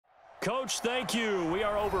Coach, thank you. We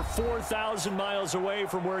are over 4,000 miles away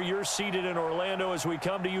from where you're seated in Orlando as we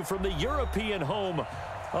come to you from the European home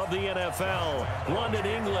of the NFL, London,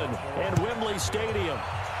 England, and Wembley Stadium.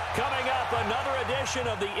 Coming up, another edition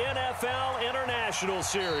of the NFL International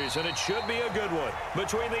Series, and it should be a good one,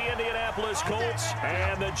 between the Indianapolis Colts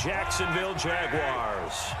and the Jacksonville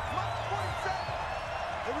Jaguars.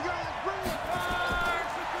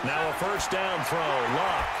 Now a first down throw,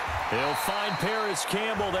 Luck. He'll find Paris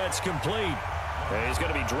Campbell. That's complete. And he's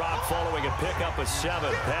going to be dropped following a pickup of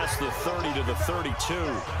 7 past the 30 to the 32.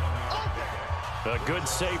 A good,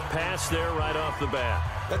 safe pass there right off the bat.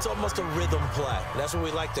 That's almost a rhythm play. That's what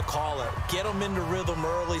we like to call it. Get them into rhythm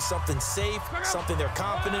early, something safe, something they're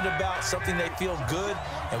confident about, something they feel good.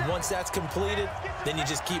 And once that's completed, then you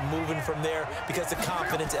just keep moving from there because the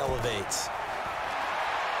confidence elevates.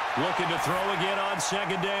 Looking to throw again on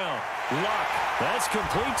second down. Luck. That's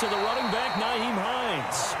complete to the running back, Nyheim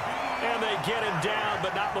Hines. And they get him down,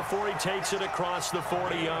 but not before he takes it across the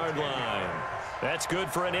 40-yard line. That's good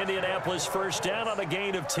for an Indianapolis first down on a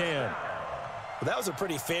gain of 10. Well, that was a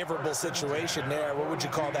pretty favorable situation there. What would you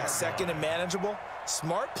call that? Second and manageable?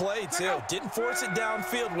 Smart play, too. Didn't force it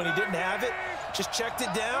downfield when he didn't have it. Just checked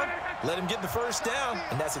it down, let him get the first down,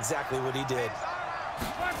 and that's exactly what he did.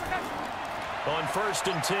 On first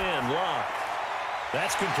and 10, Luck.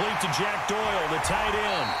 That's complete to Jack Doyle, the tight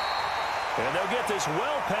end. And they'll get this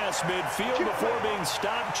well past midfield before being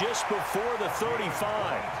stopped just before the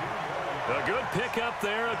 35. A good pickup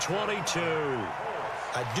there at 22.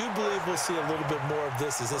 I do believe we'll see a little bit more of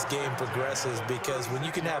this as this game progresses, because when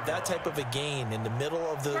you can have that type of a gain in the middle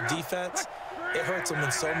of the defense, it hurts them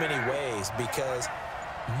in so many ways, because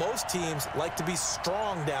most teams like to be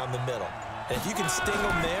strong down the middle. And if you can sting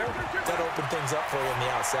them there, that'll open things up for you on the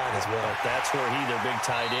outside as well. That's where he, their big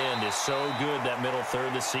tight end, is so good, that middle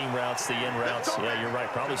third, the seam routes, the in routes. Yeah, you're right.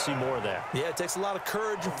 Probably see more of that. Yeah, it takes a lot of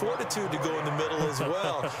courage and fortitude to go in the middle as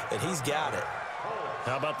well, and he's got it.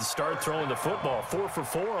 How about the start throwing the football? 4 for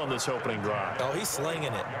 4 on this opening drive. Oh, he's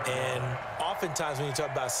slinging it. And oftentimes when you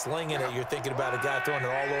talk about slinging it, you're thinking about a guy throwing it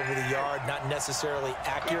all over the yard, not necessarily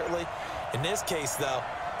accurately. In this case, though,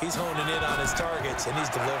 he's honing in on his targets, and he's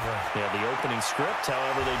delivering. Yeah, the opening script,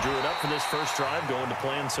 however, they drew it up for this first drive, going to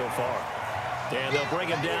plan so far. And they'll bring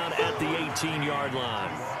him down at the 18-yard line.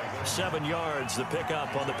 7 yards, the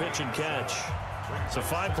pickup on the pitch and catch. So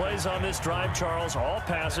 5 plays on this drive, Charles. All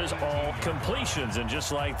passes, all completions. And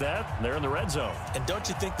just like that, they're in the red zone. And don't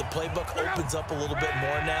you think the playbook opens up a little bit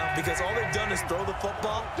more now? Because all they've done is throw the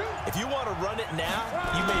football. If you want to run it now,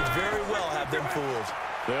 you may very well have them fooled.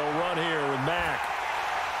 They'll run here with Mack.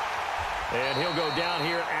 And he'll go down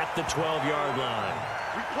here at the 12-yard line.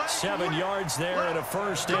 7 yards there and a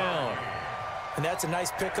first down. And that's a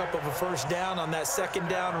nice pickup of a first down on that second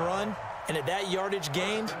down run. And at that yardage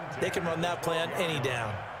gained, they can run that play on any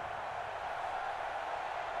down.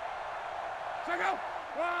 Check out.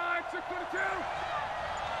 622.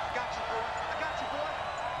 Got you, boy. I got you, boy.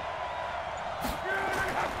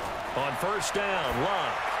 On first down,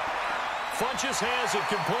 Luck. Funches has it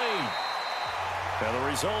complete. And the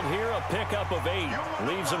result here, a pickup of 8.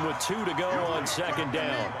 Leaves him with 2 to go on second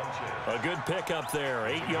down. A good pickup there.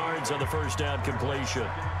 8 yards on the first down completion.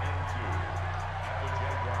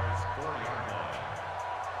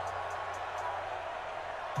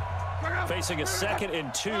 Facing a 2nd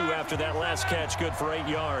and 2 after that last catch, good for 8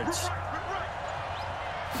 yards.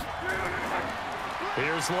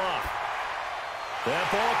 Here's Luck. That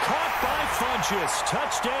ball caught by Funches.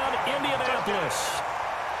 Touchdown, Indianapolis.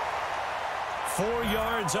 4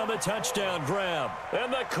 yards on the touchdown grab.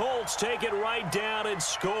 And the Colts take it right down and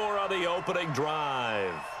score on the opening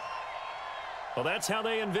drive. Well, that's how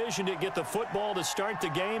they envisioned it. Get the football to start the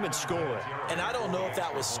game and score it. And I don't know if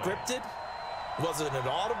that was scripted. Was it an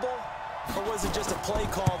audible? Or was it just a play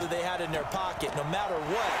call that they had in their pocket? No matter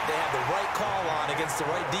what, they had the right call on against the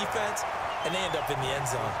right defense, and they end up in the end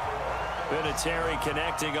zone. Vinatieri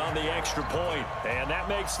connecting on the extra point, and that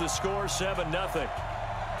makes the score 7-0.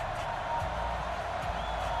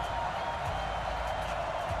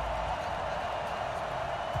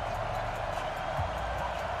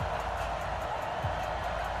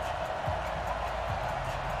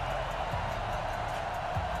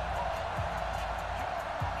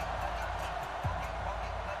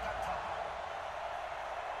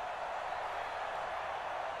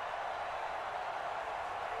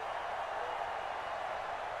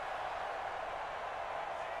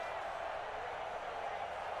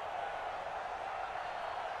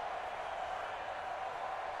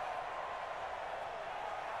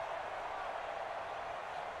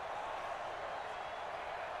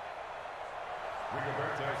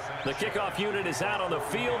 The kickoff unit is out on the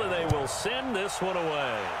field, and they will send this one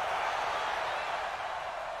away.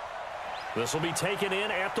 This will be taken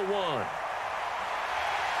in at the 1.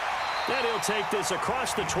 And he'll take this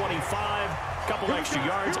across the 25, couple extra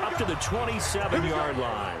yards up to the 27-yard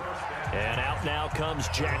line. And out now comes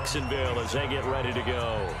Jacksonville as they get ready to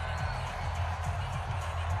go.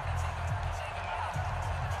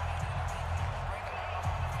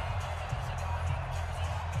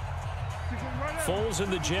 Foles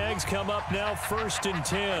and the Jags come up now 1st and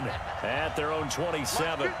 10 at their own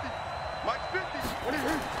 27.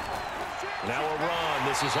 Now a run.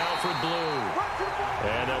 This is Alfred Blue.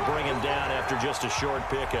 And they'll bring him down after just a short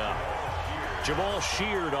pickup. Jamal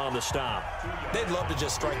Sheard on the stop. They'd love to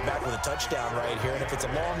just strike back with a touchdown right here, and if it's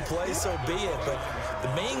a long play, so be it. But the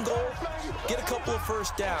main goal, get a couple of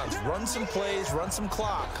first downs, run some plays, run some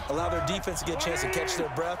clock, allow their defense to get a chance to catch their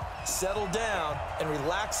breath, settle down, and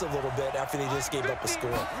relax a little bit after they just gave up a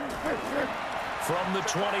score. From the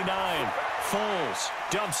 29, Foles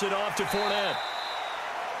dumps it off to Fournette.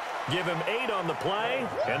 Give him 8 on the play,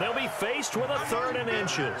 and they'll be faced with a 3rd and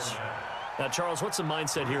inches. Now, Charles, what's the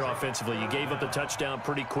mindset here offensively? You gave up the touchdown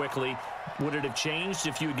pretty quickly. Would it have changed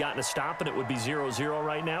if you had gotten a stop and it would be 0-0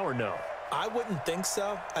 right now, or no? I wouldn't think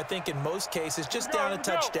so. I think in most cases, just down a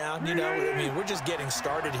touchdown, you know, I mean, we're just getting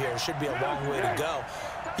started here. It should be a long way to go.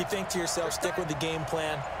 You think to yourself, stick with the game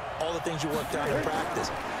plan, all the things you worked on in practice.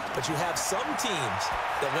 But you have some teams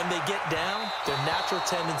that when they get down, their natural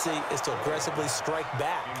tendency is to aggressively strike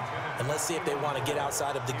back. And let's see if they want to get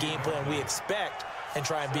outside of the game plan we expect and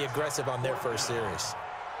try and be aggressive on their first series.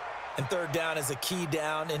 And 3rd down is a key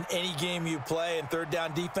down in any game you play. And 3rd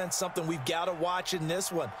down defense, something we've got to watch in this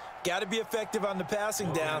one. Got to be effective on the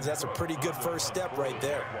passing downs. That's a pretty good first step right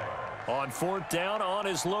there. On 4th down, on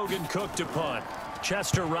is Logan Cook to punt.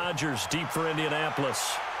 Chester Rogers deep for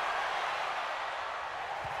Indianapolis.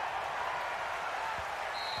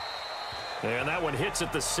 And that one hits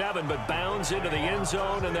at the 7, but bounds into the end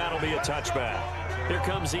zone, and that'll be a touchback. Here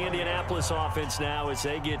comes the Indianapolis offense now as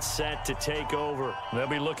they get set to take over. They'll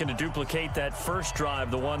be looking to duplicate that first drive,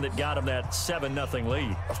 the one that got them that 7-0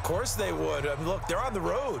 lead. Of course they would. I mean, look, they're on the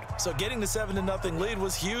road, so getting the 7-0 lead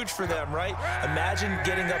was huge for them, right? Imagine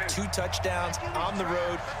getting up 2 touchdowns on the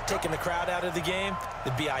road, taking the crowd out of the game.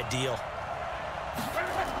 It'd be ideal.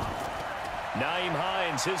 Nyheim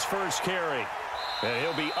Hines, his first carry. And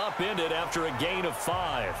he'll be upended after a gain of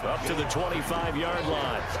 5, up to the 25-yard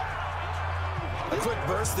line. A quick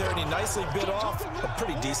burst there, and he nicely bit off a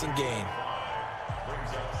pretty decent gain.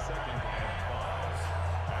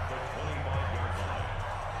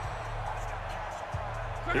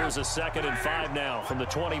 Here's a 2nd and 5 now from the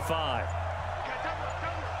 25.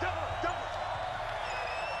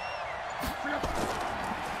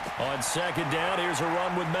 On 2nd down, here's a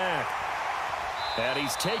run with Mack. And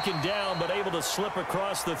he's taken down, but able to slip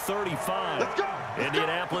across the 35.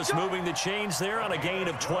 Indianapolis moving the chains there on a gain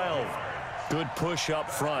of 12. Good push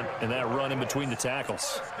up front, and that run in between the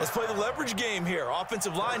tackles. Let's play the leverage game here.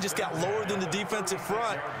 Offensive line just got lower than the defensive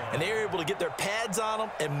front, and they were able to get their pads on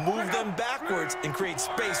them and move them backwards and create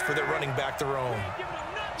space for their running back to roam.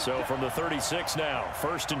 So from the 36 now,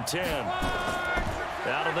 1st and 10.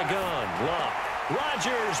 Out of the gun, Luck.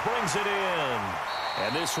 Rodgers brings it in.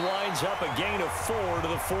 And this winds up a gain of 4 to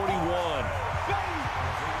the 41.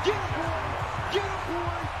 Get him, boy! Get him,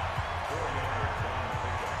 boy!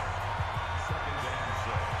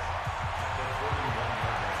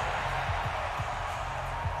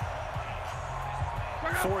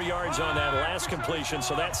 4 yards on that last completion,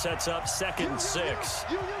 so that sets up 2nd and 6.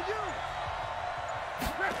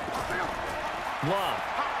 Luck.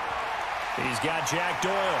 He's got Jack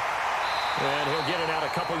Doyle. And he'll get it out a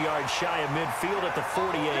couple yards shy of midfield at the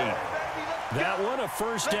 48. That one, a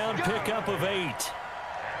first down pickup of 8.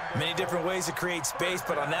 Many different ways to create space,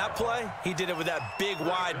 but on that play, he did it with that big,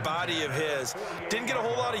 wide body of his. Didn't get a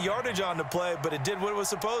whole lot of yardage on the play, but it did what it was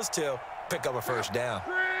supposed to, pick up a first down.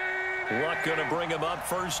 Luck going to bring him up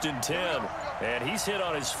 1st and 10. And he's hit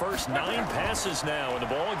on his first 9 passes now in the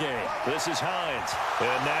ball game. This is Hines.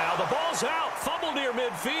 And now the ball's out. Fumble near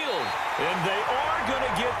midfield. And they are going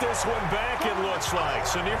to get this one back, it looks like.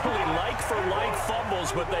 So nearly like-for-like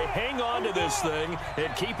fumbles, but they hang on to this thing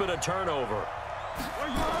and keep it a turnover.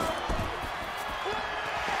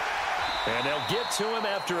 And they'll get to him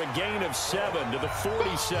after a gain of 7 to the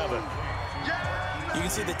 47. You can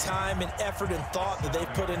see the time and effort and thought that they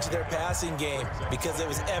put into their passing game because it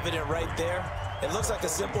was evident right there. It looks like a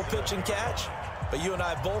simple pitch and catch, but you and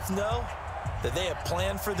I both know that they have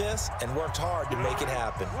planned for this and worked hard to make it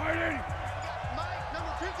happen. Mike,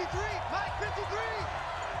 number 53. Mike, 53.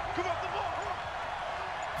 Come off the ball.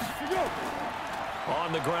 Come on.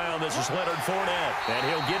 On the ground, this is Leonard Fournette, and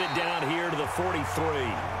he'll get it down here to the 43.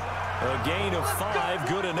 A gain of 5,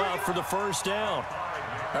 good enough for the first down.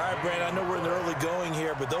 All right, Brandon, I know we're in the early going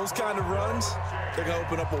here, but those kind of runs, they're going to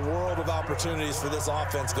open up a world of opportunities for this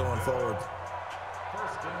offense going forward.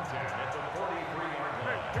 First and 10 at the 43-yard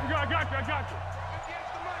line. Here we go, I got you.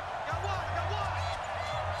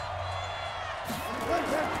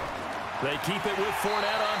 They keep it with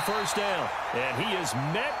Fournette on first down, and he is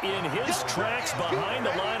met in his tracks behind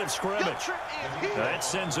the line of scrimmage. That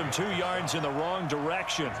sends him 2 yards in the wrong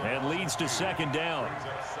direction and leads to second down.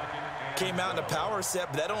 Came out in a power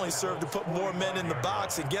set, but that only served to put more men in the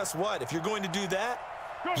box. And guess what? If you're going to do that,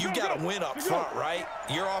 you've got to win up front, right?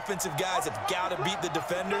 Your offensive guys have got to beat the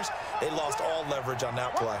defenders. They lost all leverage on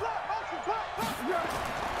that play.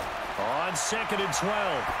 On 2nd and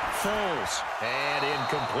 12, Foles, and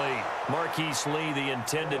incomplete. Marquise Lee, the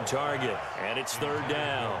intended target, and it's 3rd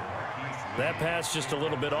down. That pass just a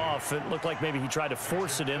little bit off. It looked like maybe he tried to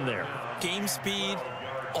force it in there. Game speed,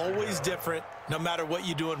 always different, no matter what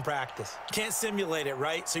you do in practice. Can't simulate it,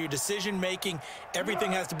 right? So your decision-making,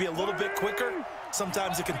 everything has to be a little bit quicker.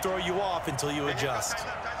 Sometimes it can throw you off until you adjust.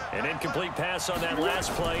 An incomplete pass on that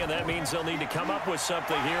last play, and that means they'll need to come up with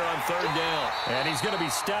something here on 3rd down. And he's going to be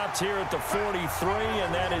stopped here at the 43,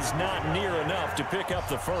 and that is not near enough to pick up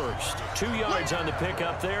the first. 2 yards on the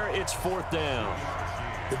pickup there. It's 4th down.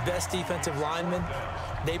 The best defensive linemen,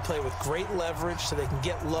 they play with great leverage so they can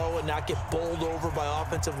get low and not get bowled over by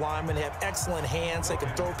offensive linemen. They have excellent hands. They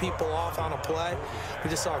can throw people off on a play. We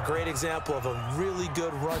just saw a great example of a really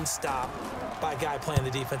good run stop by a guy playing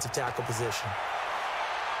the defensive tackle position.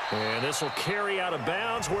 And this will carry out of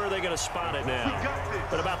bounds. Where are they going to spot it now?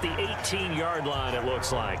 At about the 18-yard line, it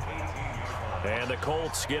looks like. And the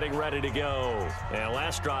Colts getting ready to go. And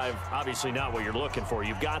last drive, obviously not what you're looking for.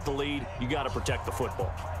 You've got the lead. You got to protect the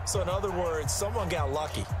football. So in other words, someone got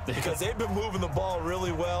lucky because they've been moving the ball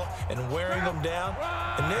really well and wearing them down.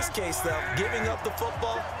 In this case, though, giving up the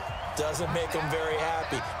football doesn't make them very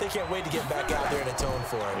happy. They can't wait to get back out there and atone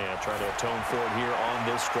for it. Yeah, try to atone for it here on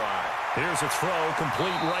this drive. Here's a throw,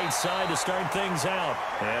 complete right side to start things out.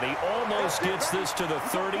 And he almost gets this to the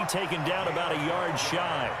 30, taken down about a yard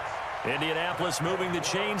shy. Indianapolis moving the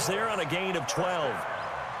chains there on a gain of 12.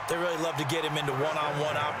 They really love to get him into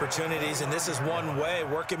one-on-one opportunities, and this is one way.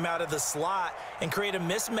 Work him out of the slot and create a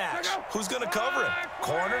mismatch. Who's going to cover him?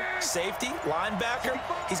 Corner, safety, linebacker?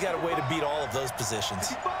 He's got a way to beat all of those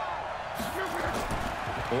positions.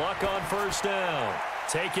 Luck on first down.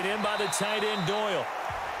 Taken in by the tight end, Doyle.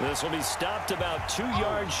 This will be stopped about 2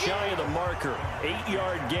 yards shy of the marker.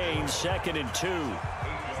 8-yard gain, 2nd and 2.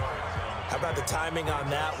 How about the timing on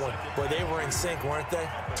that one? Boy, they were in sync, weren't they?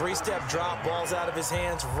 3-step drop, balls out of his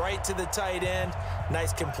hands, right to the tight end.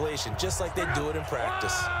 Nice completion, just like they do it in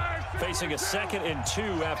practice. Facing a 2nd and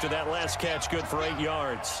 2 after that last catch, good for 8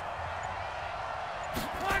 yards.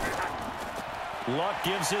 Luck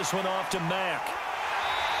gives this one off to Mack.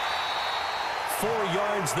 4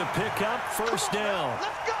 yards the pickup, first down.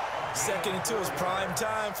 2nd and 2 is prime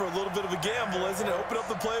time for a little bit of a gamble, isn't it? Open up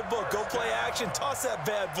the playbook, go play action, toss that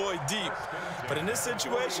bad boy deep. But in this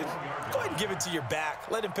situation, go ahead and give it to your back.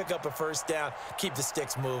 Let him pick up a first down, keep the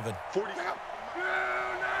sticks moving. 40.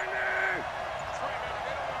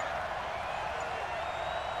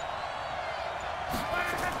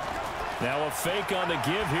 Now a fake on the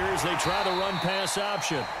give here as they try the run-pass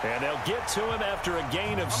option. And they'll get to him after a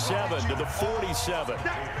gain of 7 to the 47.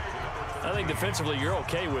 I think defensively you're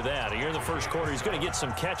okay with that. Here in the first quarter, he's going to get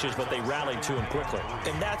some catches, but they rallied to him quickly.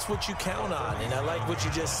 And that's what you count on, and I like what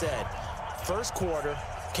you just said. First quarter,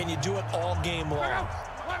 can you do it all game long?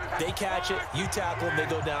 They catch it, you tackle them, they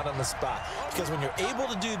go down on the spot. Because when you're able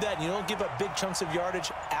to do that and you don't give up big chunks of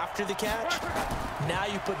yardage after the catch, now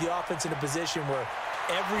you put the offense in a position where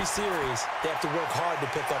every series they have to work hard to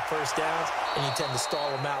pick up first downs, and you tend to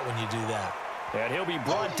stall them out when you do that. And he'll be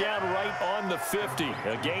brought down right on the 50,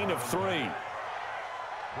 a gain of 3. Brings up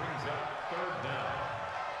 3rd down.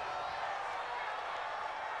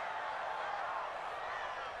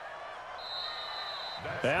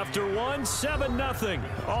 After one, 7-0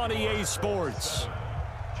 on EA Sports.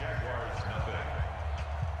 Jaguars nothing.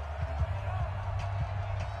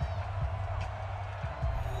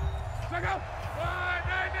 Let go.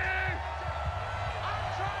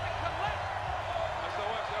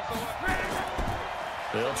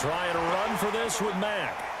 They'll try and run for this with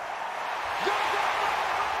Mack.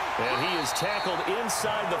 And he is tackled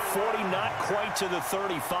inside the 40, not quite to the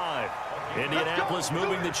 35. Indianapolis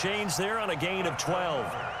moving the chains there on a gain of 12.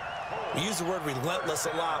 We use the word relentless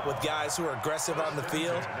a lot with guys who are aggressive on the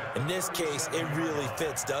field. In this case, it really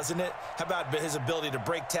fits, doesn't it? How about his ability to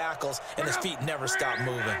break tackles and his feet never stop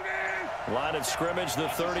moving? Line of scrimmage, the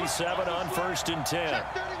 37 on 1st and 10.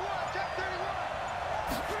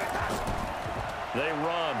 They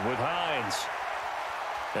run with Hines.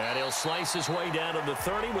 And he'll slice his way down to the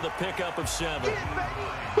 30 with a pickup of 7.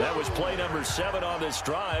 That was play number 7 on this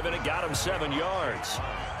drive, and it got him 7 yards.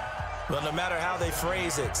 Well, no matter how they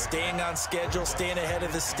phrase it, staying on schedule, staying ahead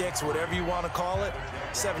of the sticks, whatever you want to call it,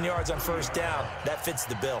 7 yards on 1st down, that fits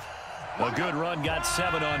the bill. A good run got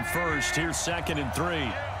 7 on 1st. Here's 2nd and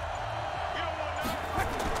 3.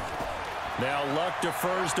 Now Luck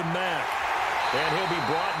defers to Mack. And he'll be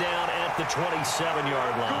brought down at the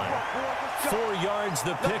 27-yard line. 4 yards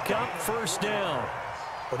the pickup, 1st down.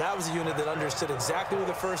 Well, that was a unit that understood exactly who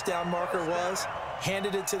the 1st down marker was,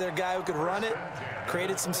 handed it to their guy who could run it,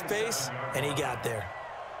 created some space, and he got there.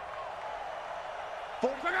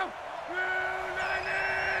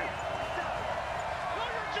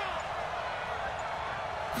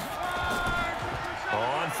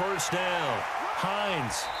 On 1st down,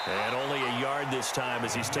 Hines. And only a yard this time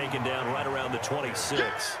as he's taken down right around the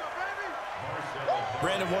 26.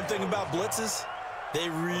 Brandon, one thing about blitzes, they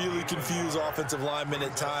really confuse offensive linemen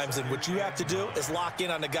at times, and what you have to do is lock in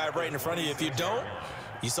on the guy right in front of you. If you don't,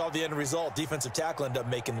 you saw the end result. Defensive tackle ended up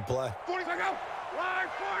making the play. 40, line 40.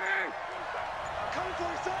 I'm coming for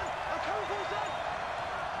you, son. I'm coming for you, son.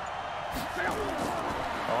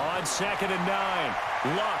 On 2nd and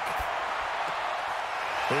 9, Luck.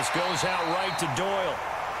 This goes out right to Doyle.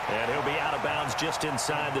 And he'll be out of bounds just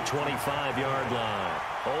inside the 25-yard line.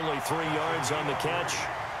 Only 3 yards on the catch.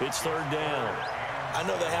 It's 3rd down. I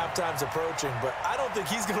know the halftime's approaching, but I don't think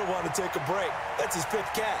he's going to want to take a break. That's his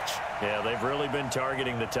 5th catch. Yeah, they've really been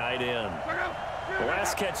targeting the tight end. The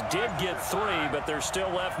last catch did get 3, but they're still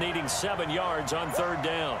left needing 7 yards on 3rd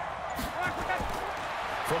down.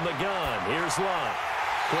 From the gun, here's Luck.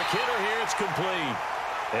 Quick hitter here, it's complete.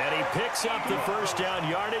 And he picks up the 1st down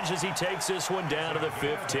yardage as he takes this one down to the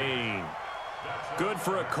 15. Good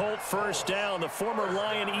for a Colt 1st down. The former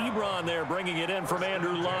Lion Ebron there bringing it in from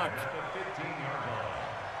Andrew Luck.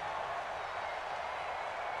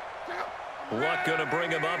 Luck going to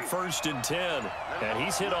bring him up 1st and 10. And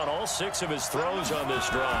he's hit on all 6 of his throws on this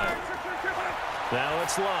drive. Now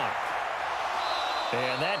it's Luck.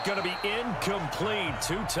 And that going to be incomplete.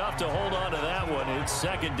 Too tough to hold on to that one. It's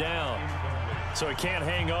 2nd down. So he can't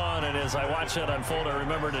hang on, and as I watch that unfold, I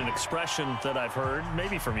remembered an expression that I've heard,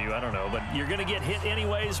 maybe from you, I don't know, but you're going to get hit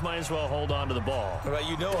anyways, might as well hold on to the ball. Well,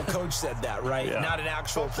 you know a coach said that, right? Yeah. Not an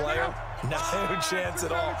actual player. Not a chance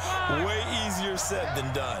at all. Way easier said than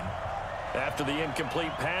done. After the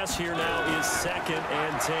incomplete pass, here now is 2nd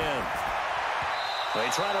and 10. They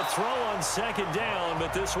try to throw on 2nd down,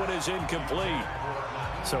 but this one is incomplete.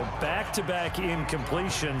 So back-to-back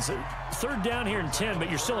incompletions. 3rd down here and 10, but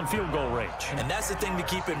you're still in field goal range. And that's the thing to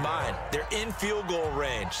keep in mind. They're in field goal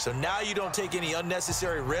range. So now you don't take any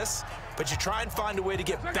unnecessary risks, but you try and find a way to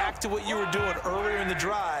get back to what you were doing earlier in the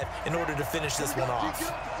drive in order to finish this one off.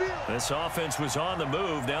 This offense was on the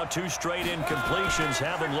move. Now 2 straight incompletions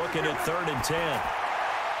have them looking at 3rd and 10.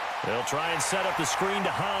 They'll try and set up the screen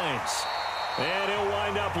to Hines. And he'll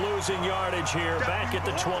wind up losing yardage here back at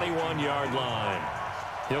the 21-yard line.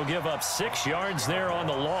 He'll give up 6 yards there on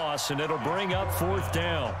the loss, and it'll bring up 4th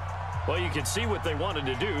down. Well, you can see what they wanted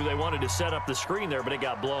to do. They wanted to set up the screen there, but it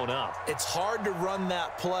got blown up. It's hard to run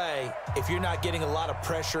that play if you're not getting a lot of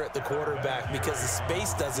pressure at the quarterback because the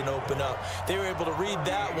space doesn't open up. They were able to read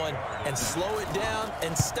that one and slow it down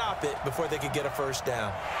and stop it before they could get a 1st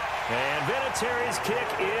down. And Vinatieri's kick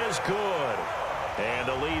is good. And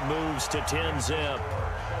the lead moves to 10-zip.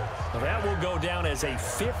 That will go down as a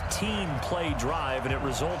 15-play drive, and it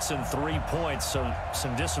results in 3 points. So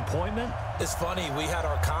some disappointment? It's funny. We had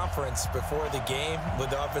our conference before the game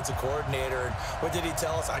with the offensive coordinator. And what did he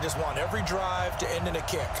tell us? I just want every drive to end in a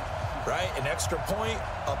kick, right? An extra point,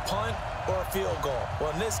 a punt, or a field goal.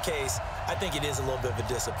 Well, in this case, I think it is a little bit of a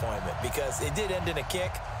disappointment because it did end in a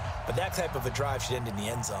kick, but that type of a drive should end in the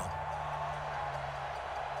end zone.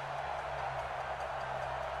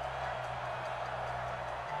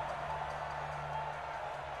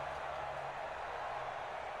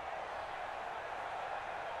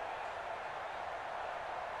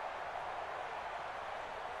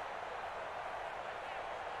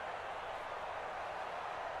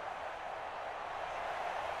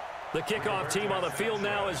 The kickoff team on the field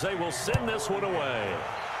now as they will send this one away.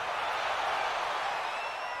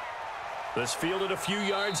 This fielded a few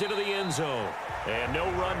yards into the end zone. And no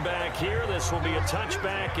run back here. This will be a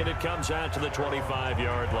touchback, and it comes out to the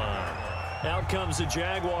 25-yard line. Out comes the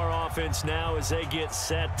Jaguar offense now as they get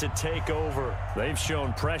set to take over. They've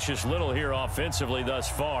shown precious little here offensively thus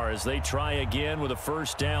far as they try again with a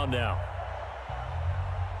first down now.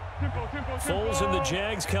 Foles and the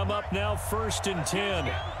Jags come up now 1st and 10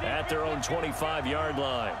 at their own 25-yard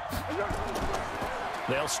line.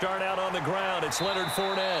 They'll start out on the ground. It's Leonard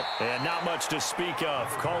Fournette. And not much to speak of.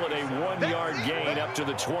 Call it a 1-yard gain up to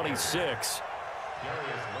the 26.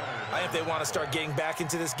 If they want to start getting back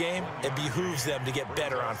into this game, it behooves them to get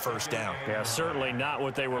better on first down. Yeah, certainly not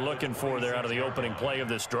what they were looking for there out of the opening play of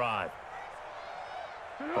this drive.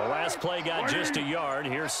 The last play got just a yard.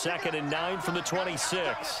 Here's 2nd and 9 from the 26.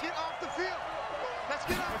 Get off the field. Let's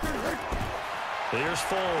get off the field. Here's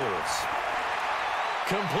Foles.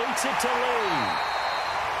 Completes it to Lee.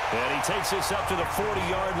 And he takes this up to the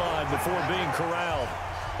 40-yard line before being corralled.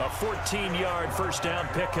 A 14-yard first down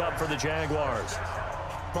pickup for the Jaguars.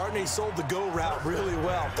 Partner, he sold the go route really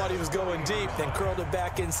well. Thought he was going deep, then curled it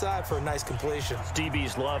back inside for a nice completion.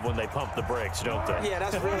 DBs love when they pump the brakes, don't they? Yeah,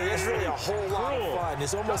 that's really a whole lot of fun.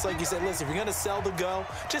 It's almost like you said, listen, if you're going to sell the go,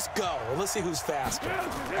 just go. And let's see who's faster.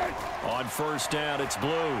 On first down, it's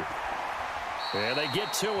Blue. And they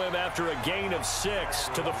get to him after a gain of 6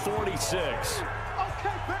 to the 46.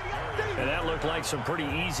 And that looked like some pretty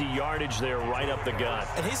easy yardage there right up the gut.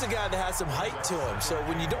 And he's a guy that has some height to him. So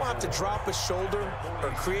when you don't have to drop a shoulder or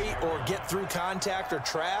create or get through contact or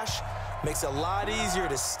trash, makes it a lot easier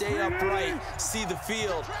to stay upright, see the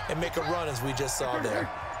field, and make a run as we just saw there.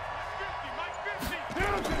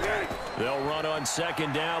 They'll run on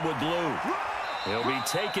 2nd down with Blue. He'll be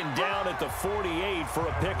taken down at the 48 for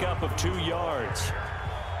a pickup of 2 yards.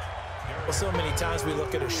 Well, so many times we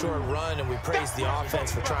look at a short run and we praise the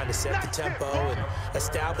offense for trying to set the tempo and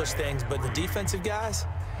establish things, but the defensive guys,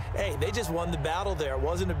 hey, they just won the battle there. It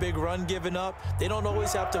wasn't a big run given up. They don't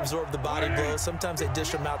always have to absorb the body blows. Sometimes they dish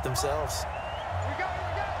them out themselves.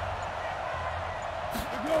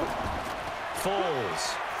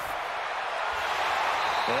 Foles.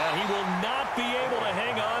 And he will not be able to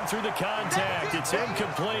hang on through the contact. It's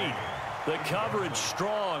incomplete. The coverage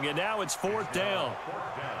strong, and now it's 4th down.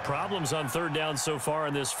 Problems on 3rd down so far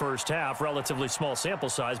in this first half. Relatively small sample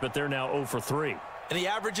size, but they're now 0 for 3. And the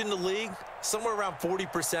average in the league, somewhere around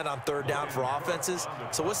 40% on 3rd down for offenses.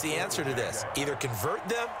 So what's the answer to this? Either convert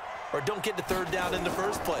them or don't get to 3rd down in the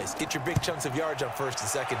first place. Get your big chunks of yards on 1st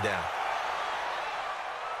and 2nd down.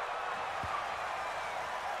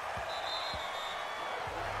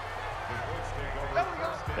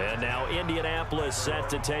 And now Indianapolis set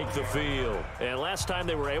to take the field. And last time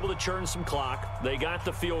they were able to churn some clock. They got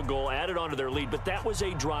the field goal, added onto their lead. But that was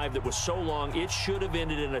a drive that was so long, it should have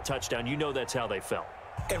ended in a touchdown. You know that's how they felt.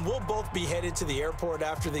 And we'll both be headed to the airport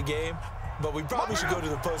after the game. But we probably should go to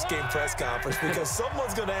the post-game press conference because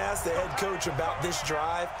someone's going to ask the head coach about this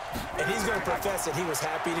drive, and he's going to profess that he was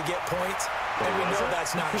happy to get points, and we know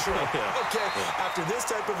that's not true. Okay, after this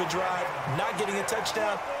type of a drive, not getting a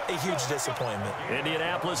touchdown, a huge disappointment.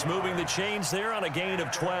 Indianapolis moving the chains there on a gain of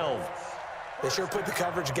 12. They sure put the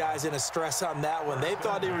coverage guys in a stress on that one. They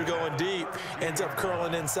thought they were going deep, ends up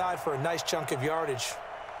curling inside for a nice chunk of yardage.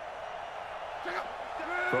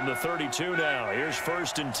 From the 32 now, here's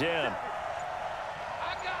 1st and 10.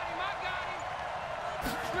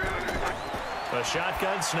 A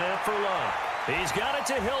shotgun snap for Luck. He's got it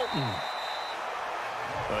to Hilton.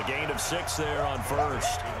 A gain of 6 there on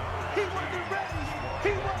 1st. He wasn't ready.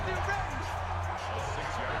 He wasn't ready. A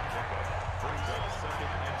 6-yard pickup brings up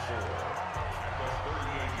 2nd and 4 at the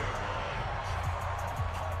 38-yard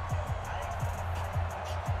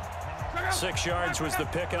line. 6 yards was the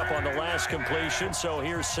pickup on the last completion, so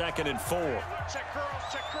here's 2nd and 4. Check curls,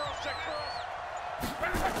 check curls, check curls.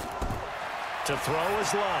 To throw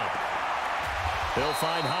is Luck. He'll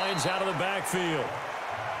find Hines out of the backfield.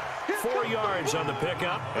 4 yards on the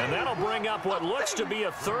pickup, and that'll bring up what looks to be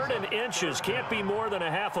a 3rd and inches. Can't be more than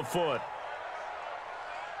a half a foot.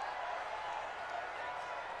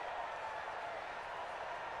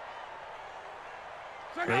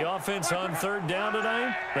 The offense on 3rd down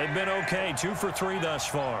tonight, they've been okay. 2 for 3 thus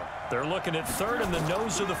far. They're looking at 3rd and the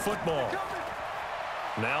nose of the football.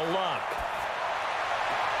 Now Luck.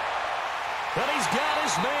 But he's got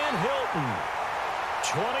his man Hilton.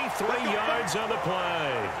 23 yards on the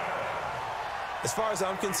play. As far as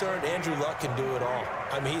I'm concerned, Andrew Luck can do it all.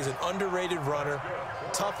 I mean, he's an underrated runner,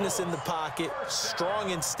 toughness in the pocket,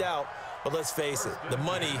 strong and stout. But let's face it, the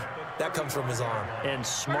money, that comes from his arm. And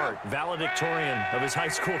smart, valedictorian of his high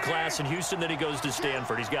school class in Houston. Then he goes to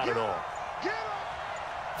Stanford. He's got it all.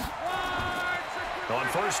 On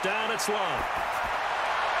 1st down, it's Luck.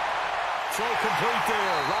 Throw complete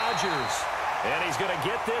there, Rodgers. And he's going to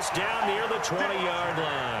get this down near the 20-yard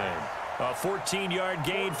line. A 14-yard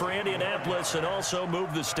gain for Indianapolis and also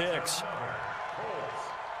move the sticks. Colts,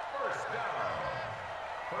 first down.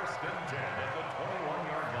 First and 10 at the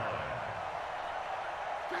 21-yard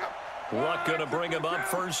line. Luck going to bring him up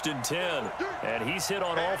first and 10. And he's hit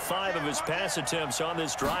on all 5 of his pass attempts on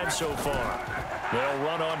this drive so far. They'll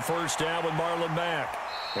run on first down with Marlon Mack.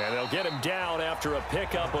 And they'll get him down after a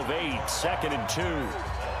pickup of 8, 2nd and 2.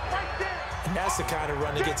 And that's the kind of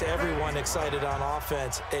run that gets everyone excited on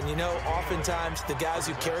offense. And, you know, oftentimes the guys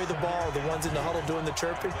who carry the ball are the ones in the huddle doing the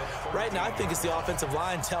chirping. Right now, I think it's the offensive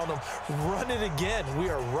line telling them, run it again. We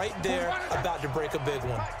are right there about to break a big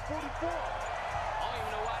one.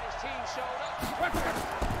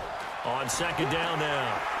 On second down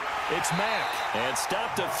now, it's Mack. And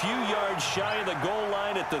stopped a few yards shy of the goal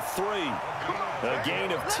line at the 3. A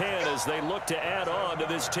gain of 10 as they look to add on to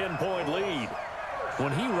this 10-point lead.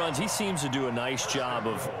 When he runs, he seems to do a nice job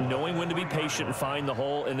of knowing when to be patient and find the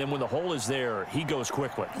hole, and then when the hole is there, he goes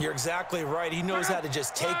quickly. You're exactly right. He knows how to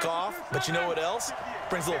just take off, but you know what else?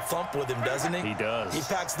 Brings a little thump with him, doesn't he? He does. He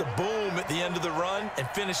packs the boom at the end of the run and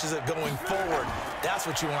finishes it going forward. That's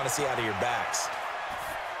what you want to see out of your backs.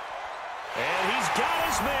 And he's got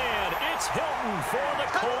his man. It's Hilton for the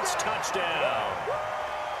Colts touchdown.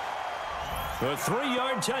 A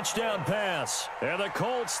 3-yard touchdown pass. And the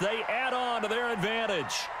Colts, they add on to their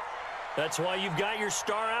advantage. That's why you've got your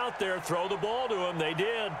star out there. Throw the ball to him. They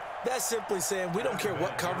did. That's simply saying we don't care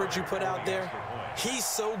what coverage you put out there. He's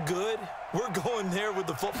so good. We're going there with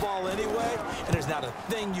the football anyway, and there's not a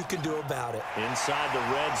thing you can do about it. Inside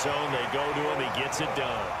the red zone, they go to him. He gets it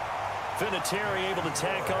done. Vinatieri able to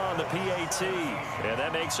tack on the PAT. And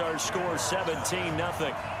that makes our score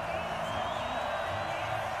 17-0.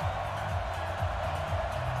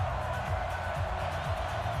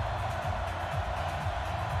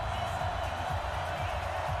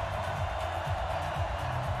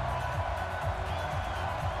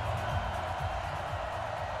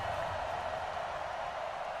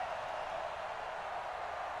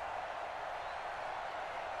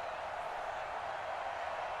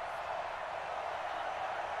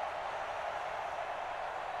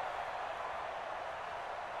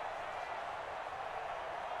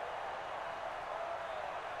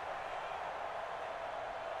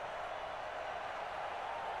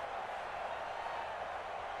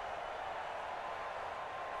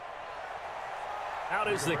 Out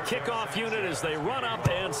is the kickoff unit as they run up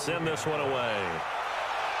and send this one away.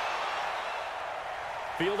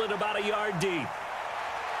 Fielded about a yard deep.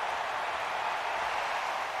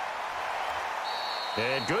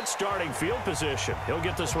 And good starting field position. He'll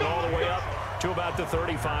get this one all the way up to about the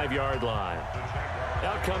 35-yard line.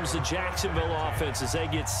 Out comes the Jacksonville offense as they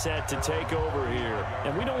get set to take over here.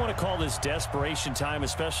 And we don't want to call this desperation time,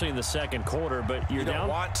 especially in the second quarter, but you're down. You don't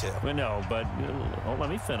want to. Well, no, but let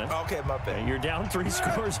me finish. Okay, my bad. You're down 3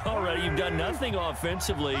 scores already. You've done nothing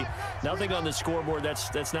offensively, nothing on the scoreboard.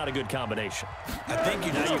 That's not a good combination. I think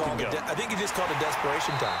you just called it. I think you just called it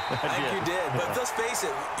desperation time. I think you did. But let's face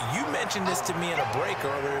it. You mentioned this to me in a break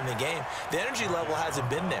earlier in the game. The energy level hasn't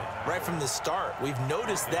been there right from the start. We've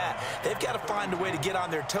noticed that. They've got to find a way to get on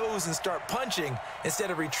their toes and start punching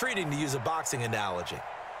instead of retreating, to use a boxing analogy.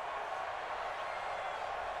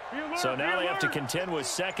 So now they have to contend with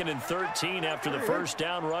 2nd and 13 after the first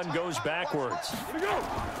down run goes backwards.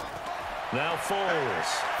 Now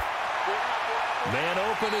Foles. Man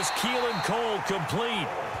open is Keelan Cole, complete.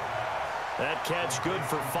 That catch good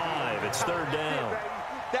for 5. It's 3rd down.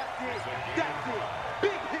 That's it. That's it.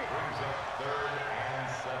 Big hit.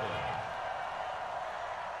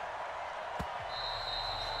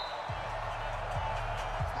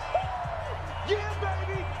 Yeah,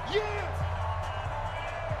 baby. Yeah.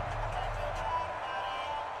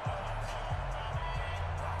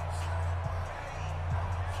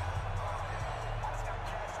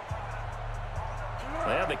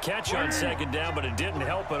 They had the catch on 2nd down, but it didn't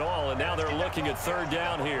help at all, and now they're looking at 3rd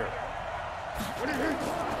down here.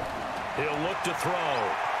 He'll look to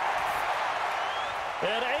throw.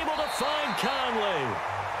 And able to find Conley.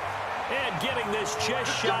 And getting this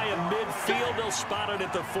just shy of midfield, they'll spot it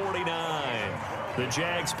at the 49. The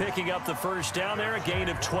Jags picking up the first down there, a gain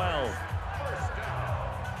of 12.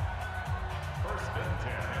 First and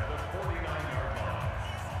 10 at the 49-yard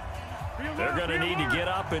line. They're going to need to get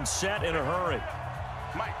up and set in a hurry.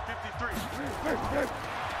 Mike, 53.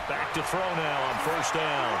 Back to throw now on first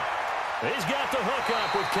down. He's got the hook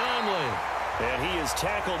up with Conley. And he is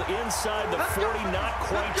tackled inside the 40, not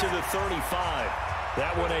quite to the 35.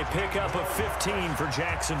 That one a pickup of 15 for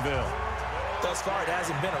Jacksonville. Thus far, it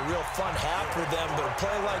hasn't been a real fun half for them, but a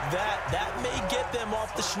play like that may get them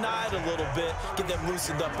off the schneid a little bit, get them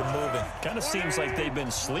loosened up and moving. Kind of seems like they've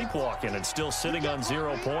been sleepwalking and still sitting on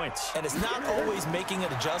 0 points. And it's not always making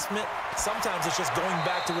an adjustment. Sometimes it's just going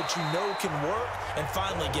back to what you know can work and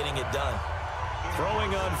finally getting it done.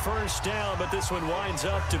 Throwing on first down, but this one winds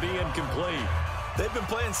up to be incomplete. They've been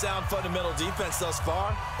playing sound fundamental defense thus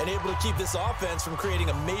far and able to keep this offense from creating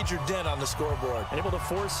a major dent on the scoreboard. Able to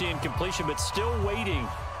force the incompletion, but still waiting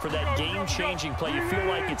for that game-changing play. You feel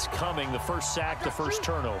like it's coming, the first sack, the first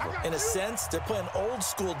turnover. In a sense, they're playing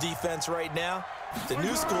old-school defense right now. The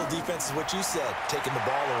new-school defense is what you said, taking the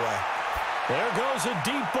ball away. There goes a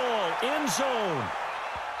deep ball, end zone.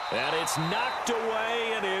 And it's knocked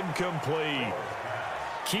away and incomplete.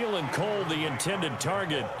 Keelan Cole, the intended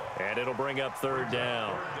target, and it'll bring up third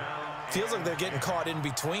down. Feels like they're getting caught in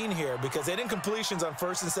between here because they didn't completions on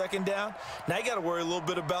first and second down. Now you got to worry a little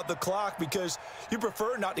bit about the clock because you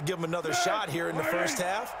prefer not to give them another shot here in the first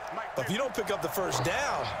half. But if you don't pick up the first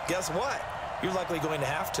down, guess what? You're likely going to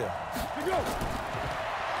have to.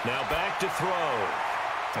 Now back to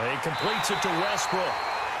throw. He completes it to Westbrook.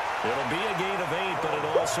 It'll be a gain of 8, but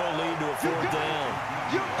it'll also lead to a fourth down.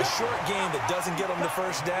 A short game that doesn't get them the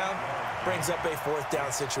first down brings up a fourth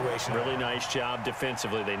down situation. Really nice job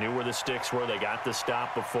defensively. They knew where the sticks were. They got the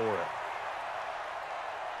stop before it.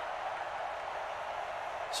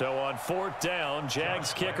 So on fourth down,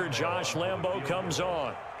 Jags kicker Josh Lambo comes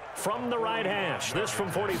on from the right hash. This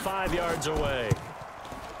from 45 yards away.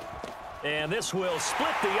 And this will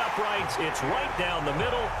split the uprights. It's right down the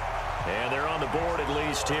middle. And they're on the board at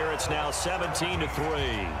least here. It's now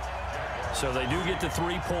 17-3. So they do get to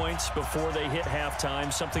 3 points before they hit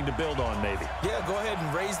halftime. Something to build on, maybe. Yeah, go ahead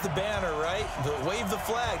and raise the banner, right? Wave the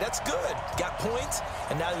flag. That's good. Got points.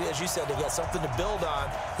 And now, as you said, they got something to build on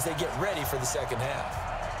as they get ready for the second half.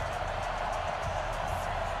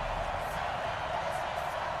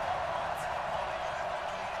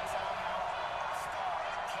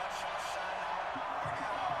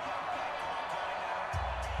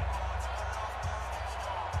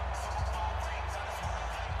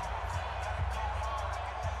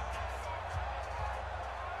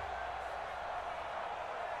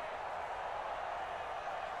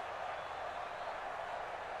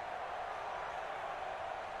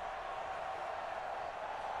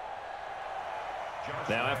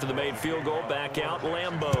 Now after the made field goal, back out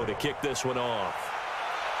Lambo to kick this one off.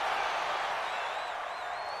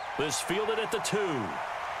 This fielded at the 2.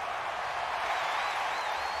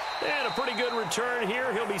 And a pretty good return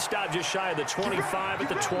here. He'll be stopped just shy of the 25 at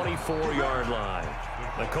the 24-yard line.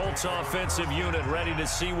 The Colts offensive unit ready to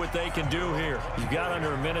see what they can do here. You've got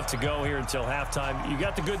under a minute to go here until halftime. You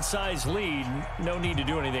got the good-sized lead. No need to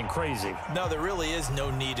do anything crazy. No, there really is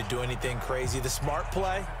no need to do anything crazy. The smart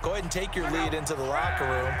play, go ahead and take your lead into the locker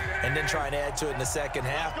room and then try and add to it in the second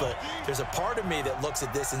half. But there's a part of me that looks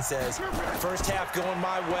at this and says, first half going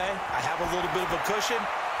my way, I have a little bit of a cushion.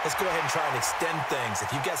 Let's go ahead and try and extend things.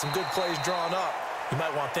 If you've got some good plays drawn up, you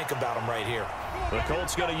might want to think about them right here. The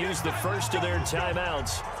Colts going to use the first of their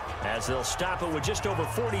timeouts as they'll stop it with just over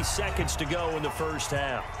 40 seconds to go in the first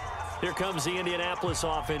half. Here comes the Indianapolis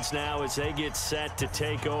offense now as they get set to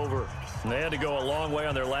take over. And they had to go a long way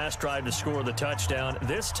on their last drive to score the touchdown.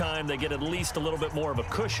 This time they get at least a little bit more of a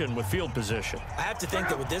cushion with field position. I have to think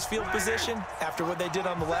that with this field position, after what they did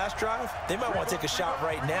on the last drive, they might want to take a shot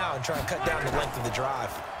right now and try and cut down the length of the drive.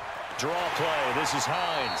 Draw play. This is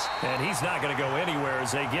Hines. And he's not going to go anywhere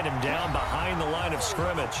as they get him down behind the line of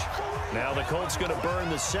scrimmage. Now the Colts going to burn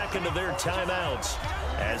the second of their timeouts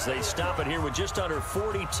as they stop it here with just under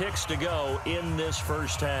 40 ticks to go in this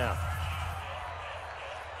first half.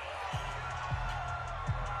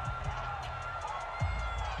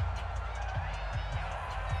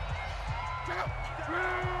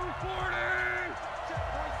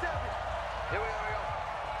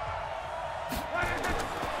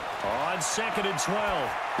 On second and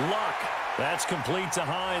 12, Luck. That's complete to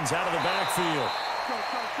Hines out of the backfield.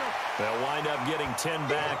 They'll wind up getting 10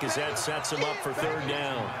 back as that sets him up for third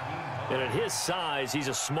down. And at his size, he's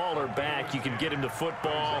a smaller back. You can get him to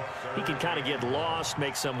football. He can kind of get lost,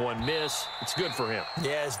 make someone miss. It's good for him.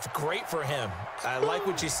 Yeah, it's great for him. I like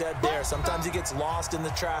what you said there. Sometimes he gets lost in the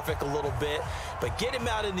traffic a little bit, but get him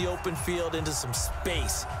out in the open field into some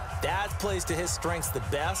space. That plays to his strengths the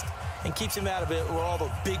best and keeps him out of it where all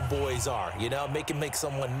the big boys are, you know, make him make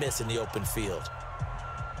someone miss in the open field.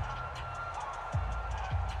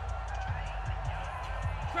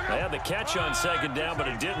 They had the catch on second down, but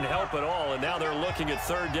it didn't help at all, and now they're looking at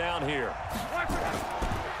third down here.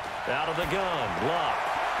 Out of the gun, Luck.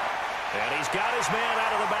 And he's got his man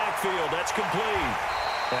out of the backfield. That's complete.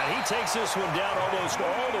 And he takes this one down almost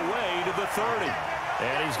all the way to the 30.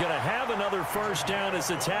 And he's going to have another first down as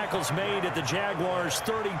the tackle's made at the Jaguars'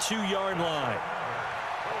 32-yard line.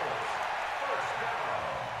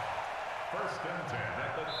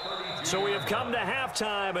 So we have come to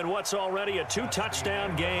halftime in what's already a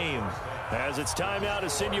 2-touchdown game. As it's time now to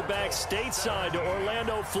send you back stateside to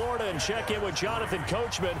Orlando, Florida, and check in with Jonathan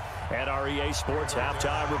Coachman at our EA Sports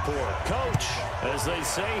Halftime Report. Coach, as they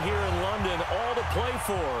say here in London, all to play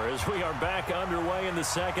for as we are back underway in the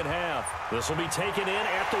second half. This will be taken in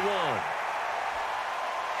at the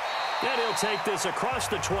 1. And he'll take this across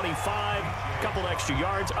the 25, a couple extra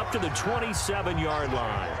yards, up to the 27-yard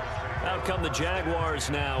line. Out come the Jaguars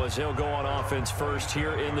now as they'll go on offense first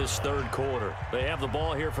here in this third quarter. They have the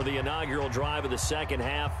ball here for the inaugural drive of the second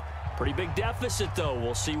half. Pretty big deficit, though.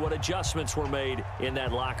 We'll see what adjustments were made in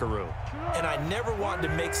that locker room. And I never wanted to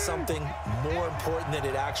make something more important than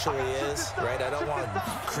it actually is, right? I don't want to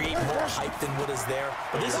create more hype than what is there.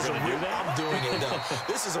 But this is a real, I'm doing it, though.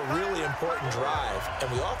 This is a really important drive. And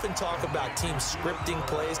we often talk about teams scripting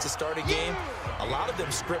plays to start a game. A lot of them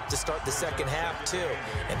script to start the second half, too.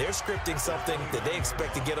 And they're scripting something that they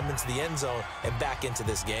expect to get them into the end zone and back into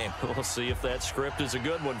this game. We'll see if that script is a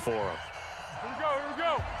good one for them. Here we go, here we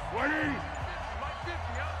go. 20.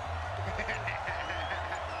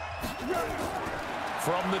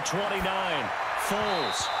 From the 29,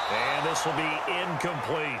 Foles. And this will be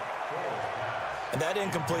incomplete. And that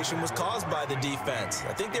incompletion was caused by the defense.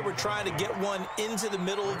 I think they were trying to get one into the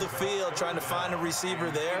middle of the field, trying to find a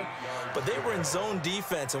receiver there. But they were in zone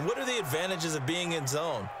defense. And what are the advantages of being in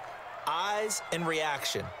zone? Eyes and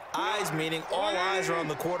reaction. Eyes meaning all eyes are on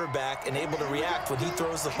the quarterback and able to react when he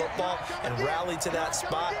throws the football and rally to that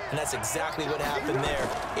spot. And that's exactly what happened there.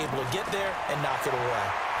 Able to get there and knock it away.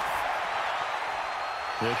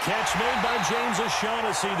 The catch made by James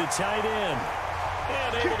O'Shaughnessy, the tight end.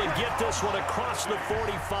 And able to get this one across the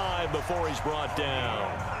 45 before he's brought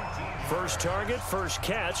down. First target, first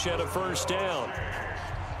catch, and a first down.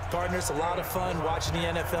 Partner, it's a lot of fun watching the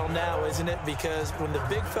NFL now, isn't it? Because when the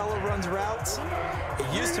big fella runs routes,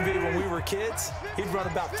 it used to be when we were kids, he'd run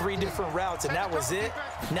about 3 different routes, and that was it.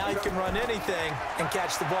 Now he can run anything and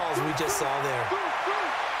catch the balls we just saw there.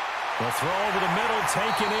 The throw over the middle,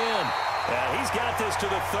 taken in. And he's got this to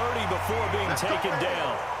the 30 before being taken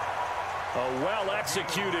down. A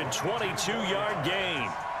well-executed 22-yard gain.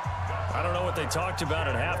 I don't know what they talked about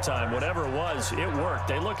at halftime. Whatever it was, it worked.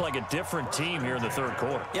 They looked like a different team here in the third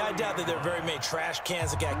quarter. Yeah, I doubt that there are very many trash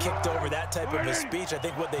cans that got kicked over, that type of a speech. I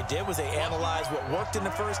think what they did was they analyzed what worked in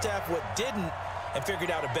the first half, what didn't, and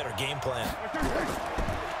figured out a better game plan.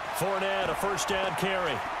 Fournette, a first down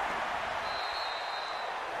carry.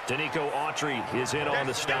 Danico Autry is in on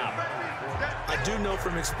the stop. I do know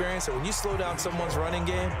from experience that when you slow down someone's running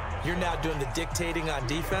game, you're now doing the dictating on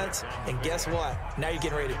defense. And guess what? Now you're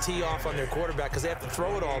getting ready to tee off on their quarterback because they have to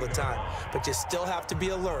throw it all the time. But you still have to be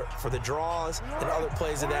alert for the draws and other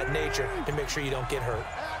plays of that nature to make sure you don't get hurt.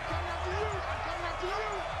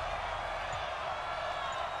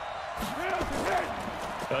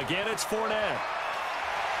 Again, it's Fournette.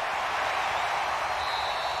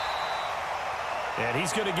 And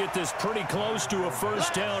he's going to get this pretty close to a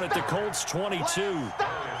first down at the Colts 22.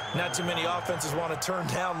 Not too many offenses want to turn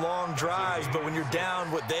down long drives, but when you're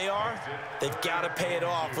down what they are, they've got to pay it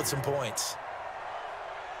off with some points.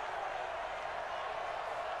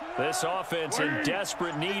 This offense in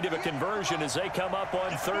desperate need of a conversion as they come up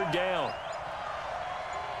on third down.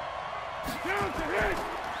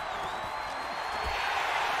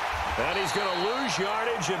 And he's going to lose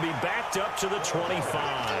yardage and be backed up to the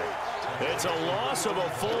 25. It's a loss of a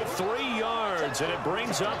full 3 yards, and it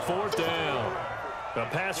brings up fourth down. A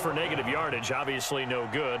pass for negative yardage, obviously no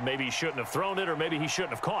good. Maybe he shouldn't have thrown it, or maybe he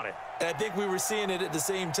shouldn't have caught it. And I think we were seeing it at the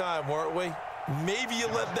same time, weren't we? Maybe you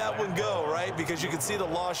let that one go, right? Because you can see the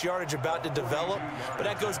lost yardage about to develop, but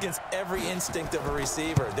that goes against every instinct of a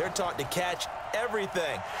receiver. They're taught to catch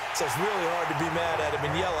everything. So it's really hard to be mad at him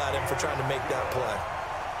and yell at him for trying to make that play.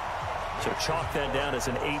 So chalk that down as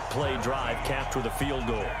an 8-play drive capped with a field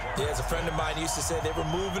goal. Yeah, as a friend of mine used to say, they were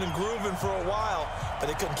moving and grooving for a while, but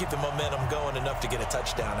they couldn't keep the momentum going enough to get a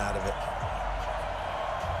touchdown out of it.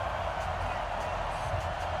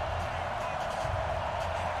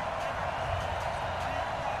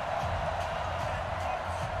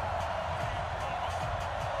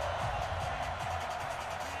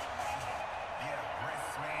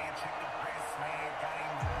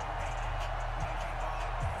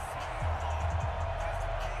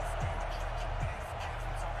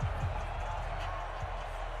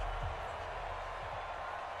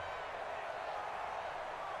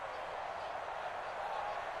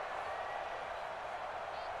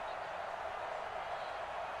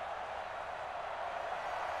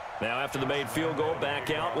 Now after the made field goal,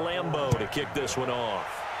 back out Lambeau to kick this one off.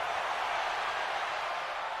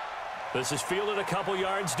 This is fielded a couple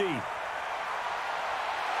yards deep.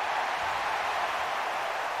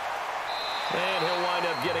 And he'll wind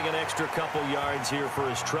up getting an extra couple yards here for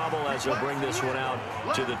his trouble as he'll bring this one out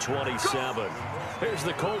to the 27. Here's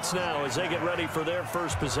the Colts now as they get ready for their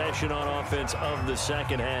first possession on offense of the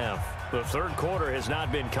second half. The third quarter has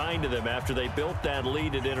not been kind to them. After they built that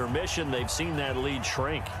lead at intermission, they've seen that lead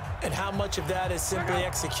shrink. And how much of that is simply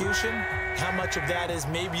execution? How much of that is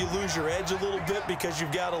maybe you lose your edge a little bit because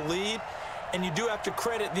you've got a lead? And you do have to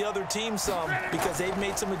credit the other team some because they've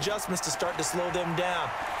made some adjustments to start to slow them down.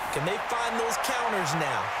 Can they find those counters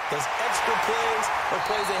now? Those extra plays or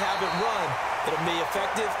plays they haven't run that'll be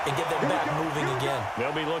effective and get them back moving again.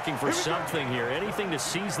 They'll be looking for something here, anything to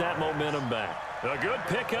seize that momentum back. A good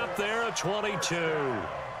pickup there, a 22.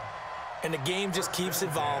 And the game just keeps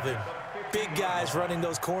evolving. Big guys running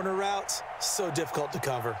those corner routes, so difficult to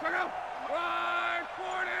cover.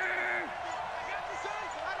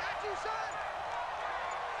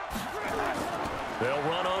 They'll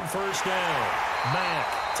run on first down.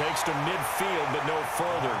 Mack takes to midfield, but no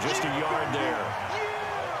further, just a yard there.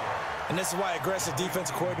 And this is why aggressive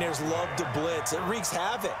defensive coordinators love to blitz. It wreaks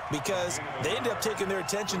havoc because they end up taking their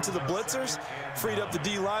attention to the blitzers, freed up the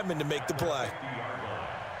D lineman to make the play.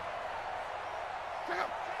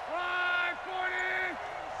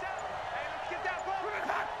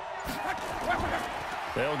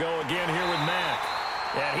 They'll go again here with Mack.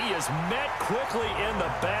 And he is met quickly in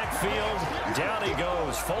the backfield. Down he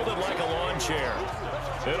goes, folded like a lawn chair.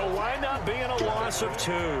 It'll wind up being a loss of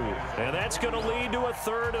 2. And that's going to lead to a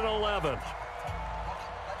 3rd and 11.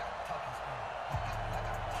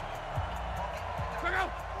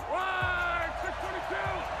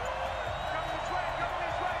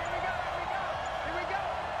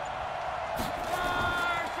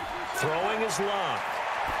 Throwing is locked.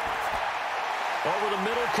 Over the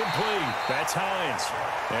middle, complete. That's Hines.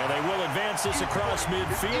 And they will advance this across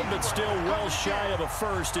midfield, but still well shy of a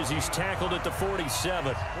first as he's tackled at the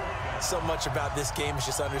 47. So much about this game is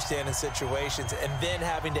just understanding situations and then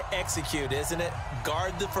having to execute, isn't it?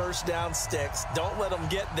 Guard the first down sticks. Don't let them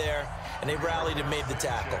get there. And they rallied and made the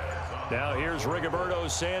tackle. Now here's Rigoberto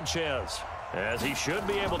Sanchez, as he should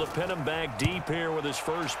be able to pin him back deep here with his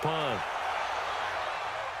first punt.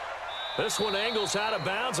 This one angles out of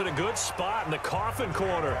bounds in a good spot in the coffin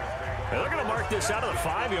corner. And they're going to mark this out of the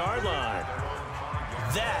 5-yard line.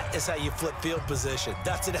 That is how you flip field position.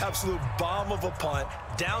 That's an absolute bomb of a punt.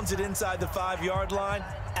 Downs it inside the 5-yard line.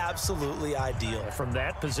 Absolutely ideal. From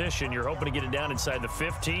that position, you're hoping to get it down inside the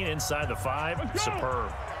 15, inside the 5.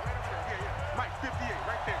 Superb. Mike, 58,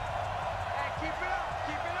 right there. Hey, keep it up,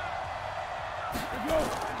 keep it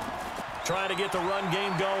up. Trying to get the run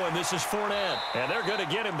game going. This is Fournette. And they're going to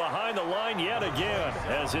get him behind the line yet again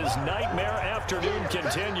as his nightmare afternoon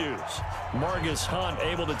continues. Margus Hunt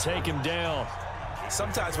able to take him down.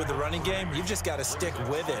 Sometimes with the running game, you've just got to stick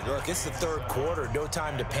with it. Look, it's the third quarter, no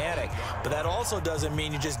time to panic. But that also doesn't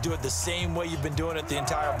mean you just do it the same way you've been doing it the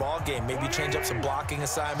entire ball game. Maybe change up some blocking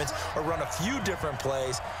assignments or run a few different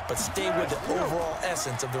plays, but stay with the overall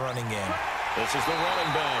essence of the running game. This is the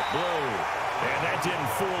running back, Blue. And that didn't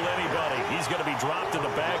fool anybody. He's going to be dropped in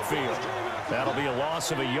the backfield. That'll be a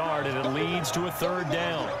loss of a yard, and it leads to a 3rd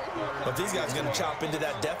down. But these guys are going to chop into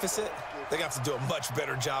that deficit. They're going to have to do a much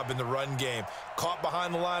better job in the run game. Caught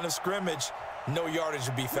behind the line of scrimmage, no yardage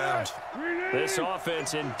to be found. This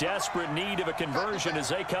offense in desperate need of a conversion as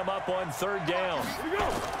they come up on 3rd down.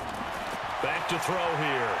 Back to throw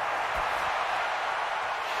here.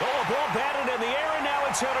 Oh, a ball batted in the air, and now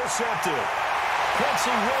it's intercepted.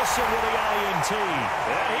 Quincy Wilson with the INT.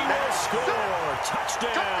 And he will score.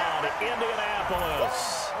 Touchdown,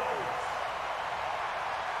 Indianapolis.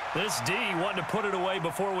 This D wanted to put it away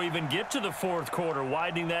before we even get to the 4th quarter,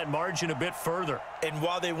 widening that margin a bit further. And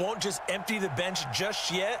while they won't just empty the bench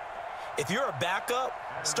just yet, if you're a backup,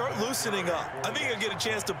 start loosening up. I think you'll get a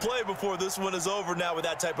chance to play before this one is over now with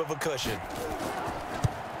that type of a cushion.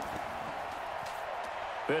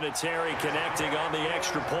 Vinatieri connecting on the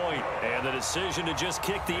extra point, and the decision to just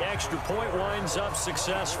kick the extra point winds up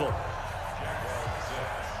successful.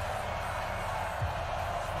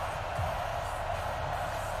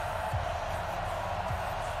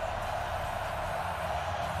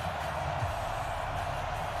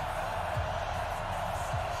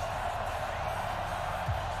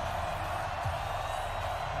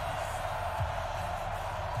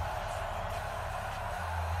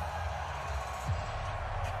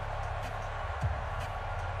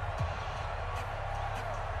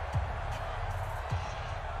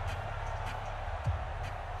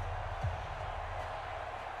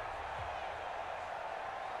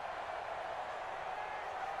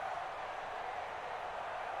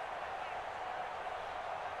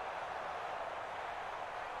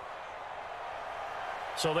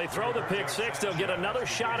 So they throw the pick six. They'll get another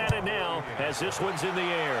shot at it now as this one's in the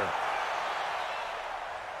air.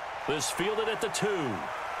 This fielded at the 2.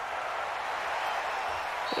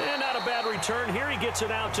 And not a bad return here. He gets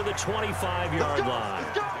it out to the 25-yard line.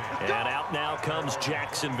 And out now comes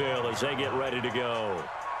Jacksonville as they get ready to go.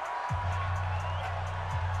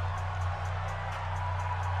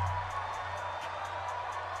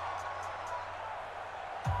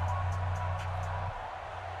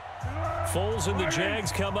 Foles and the Jags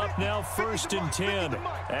come up now 1st and 10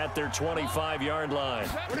 at their 25-yard line.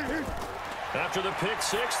 After the pick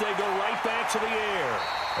six, they go right back to the air.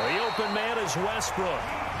 The open man is Westbrook.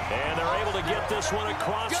 And they're able to get this one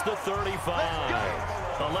across the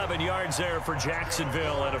 35. 11 yards there for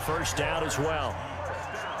Jacksonville and a first down as well.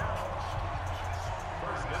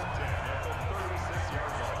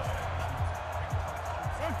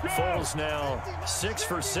 Foles now 6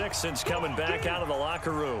 for 6 since coming back out of the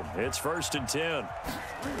locker room. It's 1st and 10.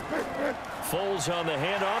 Foles on the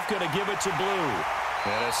handoff, going to give it to Blue.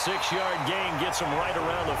 And a 6-yard gain gets him right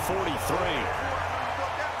around the 43.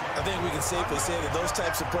 I think we can safely say that those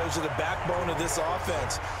types of plays are the backbone of this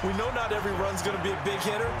offense. We know not every run's going to be a big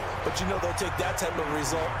hitter, but you know they'll take that type of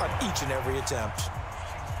result on each and every attempt.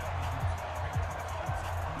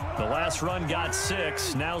 The last run got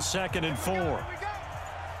 6, now 2nd and 4.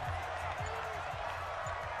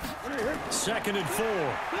 2nd and 4.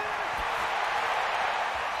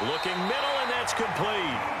 Looking middle, and that's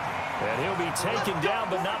complete. And he'll be taken down,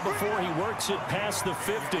 but not before he works it past the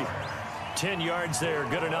 50. 10 yards there,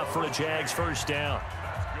 good enough for a Jags first down.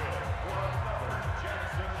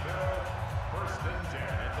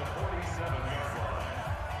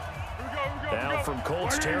 Now from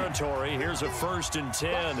Colts territory, here's a 1st and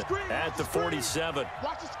 10 at the 47.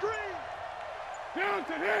 Watch the screen.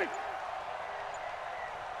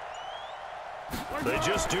 They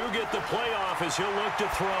just do get the playoff as he'll look to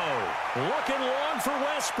throw. Looking long for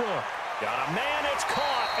Westbrook. Got a man, it's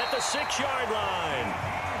caught at the 6-yard line.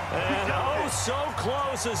 And oh, so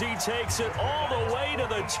close as he takes it all the way to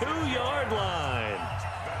the 2-yard line.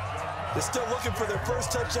 They're still looking for their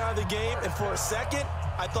first touchdown of the game, and for a second,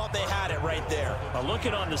 I thought they had it right there.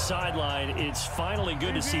 Looking on the sideline, it's finally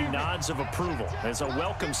good to see nods of approval. It's a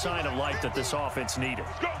welcome sign of life that this offense needed.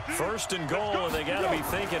 1st and goal, and they got to be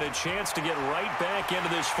thinking a chance to get right back into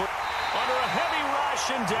this foot. Under a heavy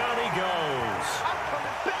rush, and down he goes.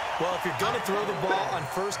 Well, if you're going to throw the ball on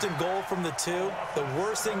 1st and goal from the 2, the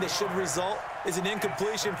worst thing that should result is an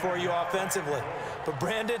incompletion for you offensively. But,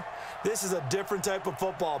 Brandon, this is a different type of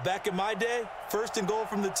football. Back in my day, 1st and goal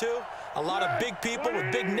from the 2, a lot of big people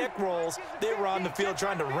with big neck rolls, they were on the field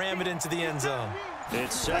trying to ram it into the end zone.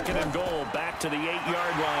 It's 2nd and goal, back to the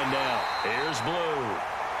 8-yard line now. Here's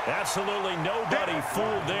Blue. Absolutely nobody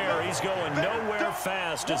fooled there. He's going nowhere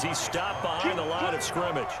fast as he stopped behind the line of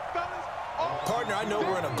scrimmage. Partner, I know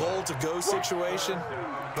we're in a goal-to-go situation,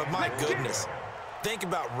 but my goodness, think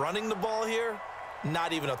about running the ball here.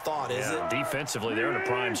 Not even a thought, is it? Defensively, they're in a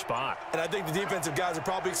prime spot. And I think the defensive guys are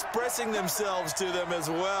probably expressing themselves to them as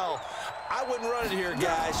well. I wouldn't run it here,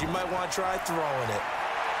 guys. You might want to try throwing it.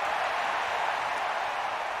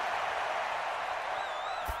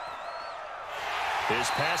 His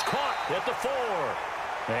pass caught at the 4.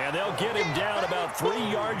 And they'll get him down about 3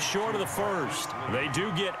 yards short of the first. They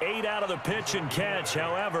do get 8 out of the pitch and catch.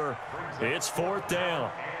 However, it's 4th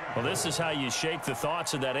down. Well, this is how you shake the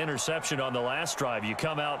thoughts of that interception on the last drive. You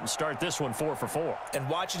come out and start this one 4 for 4. And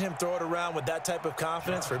watching him throw it around with that type of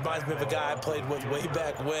confidence reminds me of a guy I played with way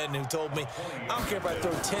back when who told me, I don't care if I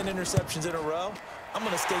throw 10 interceptions in a row. I'm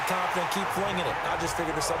going to stay confident, keep flinging it. I just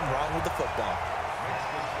figured there's something wrong with the football.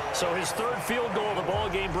 So his 3rd field goal of the ball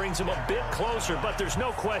game brings him a bit closer, but there's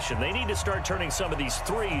no question they need to start turning some of these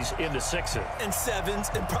 3s into 6s. And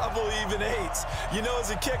 7s and probably even 8s. You know,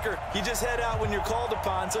 as a kicker, you just head out when you're called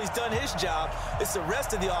upon, so he's done his job. It's the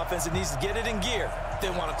rest of the offense that needs to get it in gear if they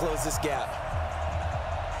want to close this gap.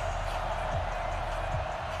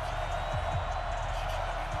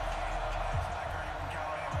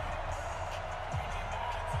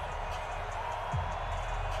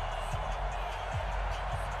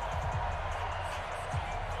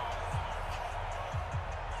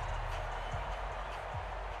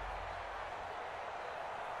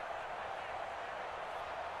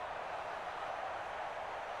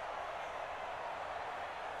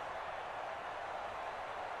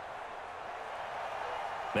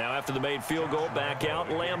 Now after the made field goal, back out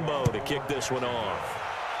Lambeau to kick this one off.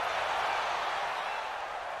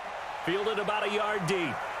 Fielded about a yard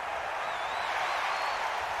deep.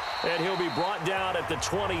 And he'll be brought down at the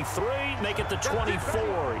 23, make it the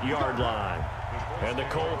 24-yard line. And the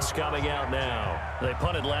Colts coming out now. They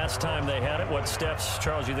punted last time they had it. What steps,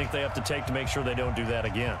 Charles, you think they have to take to make sure they don't do that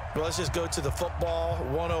again? Well, let's just go to the football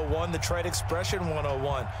 101, the trade expression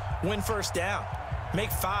 101. Win first down.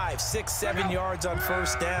 Make 5, 6, 7 yards on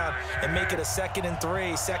first down and make it a 2nd and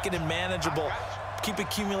 3, 2nd and manageable. Keep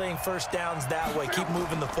accumulating first downs that way. Keep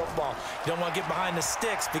moving the football. You don't want to get behind the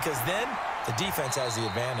sticks because then the defense has the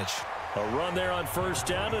advantage. A run there on first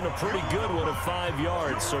down and a pretty good one of 5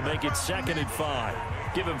 yards, so make it 2nd and 5.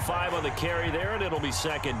 Give him 5 on the carry there, and it'll be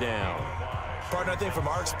 2nd down. Partner, I think from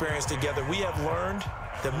our experience together, we have learned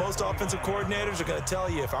that most offensive coordinators are going to tell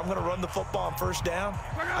you, if I'm going to run the football on first down,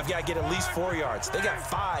 I've got to get at least 4 yards. They got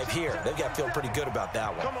 5 here. They've got to feel pretty good about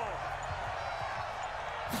that one.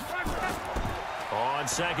 On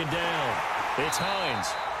 2nd down, it's Hines.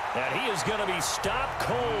 And he is going to be stopped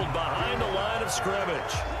cold behind the line of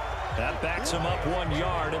scrimmage. That backs him up 1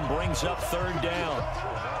 yard and brings up 3rd down.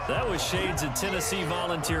 That was shades of Tennessee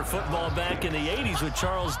volunteer football back in the 80s with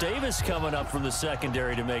Charles Davis coming up from the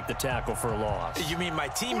secondary to make the tackle for a loss. You mean my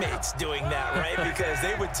teammates doing that, right? Because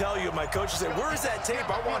they would tell you, my coach would say, where's that tape?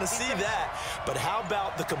 I want to see that. But how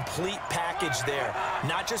about the complete package there?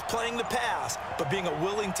 Not just playing the pass, but being a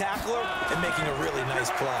willing tackler and making a really nice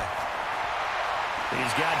play.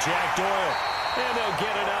 He's got Jack Doyle. And they'll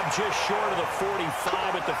get it up just short of the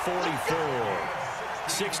 45 at the 44.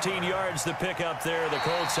 16 yards to pick up there. The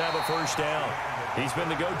Colts have a first down. He's been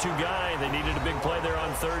the go-to guy. They needed a big play there on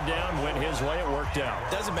 3rd down. Went his way. It worked out.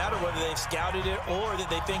 Doesn't matter whether they've scouted it or that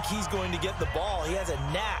they think he's going to get the ball. He has a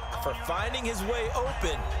knack for finding his way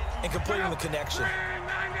open and completing the connection.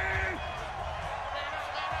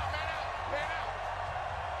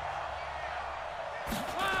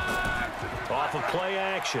 Off of play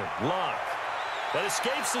action. Luck. That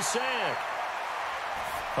escapes the sack.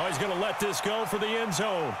 Oh, he's going to let this go for the end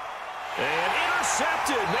zone. And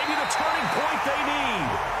intercepted. Maybe the turning point they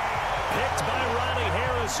need. Picked by Ronnie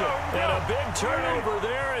Harrison. And a big turnover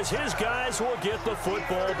there as his guys will get the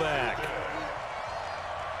football back.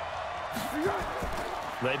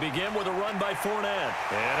 They begin with a run by Fournette.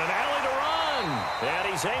 And an alley to run.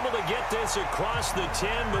 And he's able to get this across the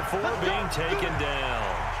 10 before being taken down.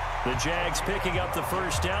 The Jags picking up the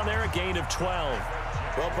first down there, a gain of 12.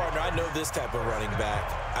 Well, partner, I know this type of running back.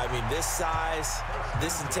 I mean, this size,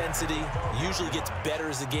 this intensity usually gets better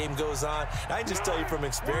as the game goes on. And I can just tell you from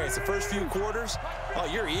experience, the first few quarters, oh,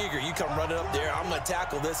 you're eager. You come running up there, I'm going to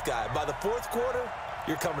tackle this guy. By the 4th quarter,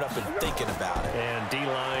 you're coming up and thinking about it. And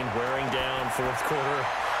D-line wearing down 4th quarter.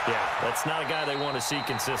 Yeah, that's not a guy they want to see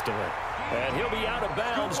consistently. And he'll be out of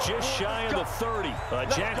bounds just shy of the 30. A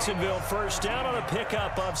Jacksonville first down on a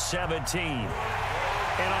pickup of 17.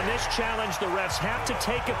 And on this challenge, the refs have to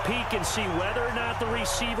take a peek and see whether or not the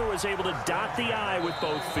receiver was able to dot the I with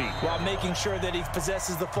both feet. While making sure that he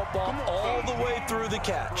possesses the football all the way through the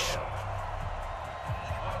catch.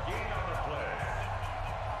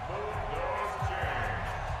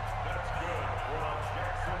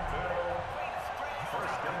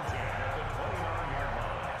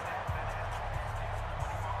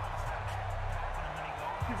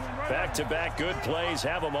 Back-to-back good plays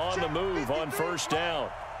have them on the move on first down.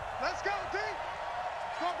 Let's go, D.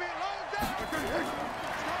 It's going to be a long day.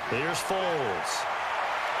 Here's Foles.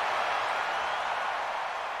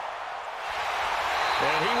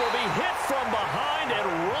 And he will be hit from behind and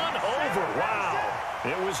run over. Wow.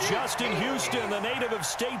 It was Justin Houston, the native of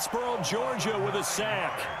Statesboro, Georgia, with a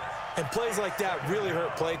sack. And plays like that really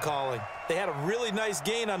hurt play calling. They had a really nice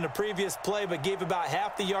gain on the previous play, but gave about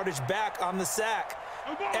half the yardage back on the sack.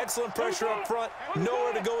 Excellent pressure up front.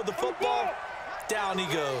 Nowhere to go with the football. Down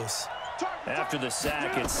he goes. After the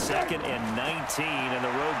sack, it's 2nd and 19, and the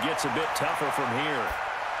road gets a bit tougher from here.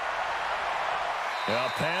 A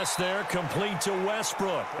pass there complete to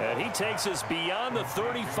Westbrook. And he takes us beyond the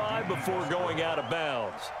 35 before going out of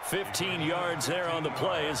bounds. 15 yards there on the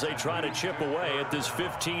play as they try to chip away at this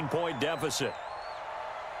 15-point deficit.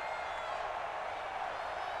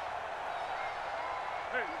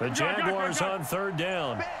 The Jaguars on 3rd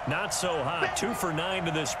down. Not so hot. 2 for 9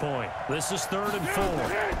 to this point. This is 3rd and 4.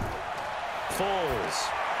 Foles.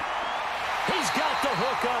 He's got the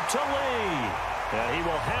hook up to Lee. And he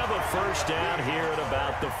will have a first down here at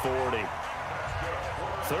about the 40.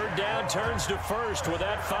 3rd down turns to 1st with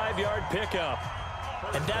that 5-yard pickup.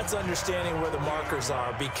 And that's understanding where the markers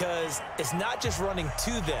are, because it's not just running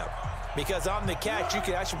to them. Because on the catch, you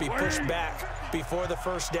can actually be pushed back before the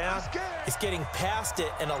first down. It's getting past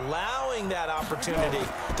it and allowing that opportunity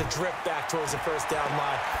to drift back towards the first down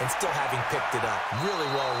line and still having picked it up.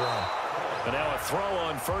 Really well run. And now a throw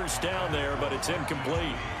on first down there, but it's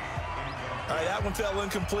incomplete. All right, that one fell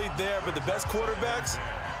incomplete there, but the best quarterbacks,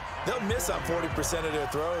 they'll miss on 40% of their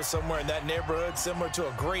throws, somewhere in that neighborhood, similar to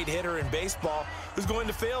a great hitter in baseball who's going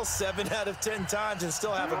to fail 7 out of 10 times and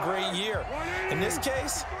still have a great year. In this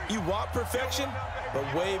case, you want perfection, but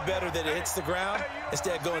way better that it hits the ground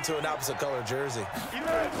instead going to an opposite color jersey.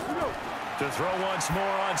 To throw once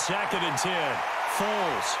more on 2nd and 10.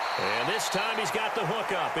 Foles. And this time he's got the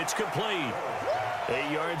hook up. It's complete.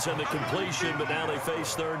 8 yards on the completion, but now they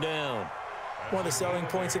face 3rd down. One of the selling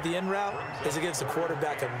points of the in route is it gives the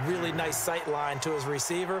quarterback a really nice sight line to his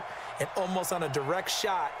receiver and almost on a direct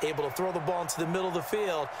shot able to throw the ball into the middle of the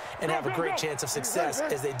field and have a great chance of success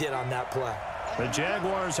as they did on that play. The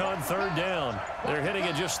Jaguars on 3rd down. They're hitting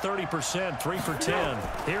at just 30%, 3 for 10.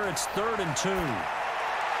 Here it's 3rd and 2.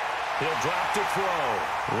 He'll drop to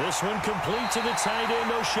throw. This one complete to the tight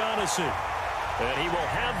end, O'Shaughnessy. And he will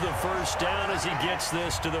have the 1st down as he gets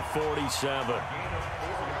this to the 47.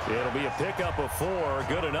 It'll be a pickup of 4,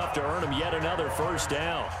 good enough to earn him yet another 1st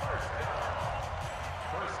down.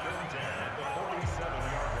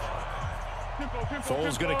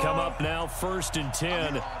 Foles going to come up now, 1st and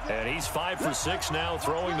 10, and he's 5 for 6 now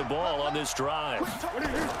throwing the ball on this drive.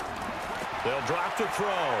 They'll drop to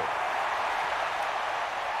throw.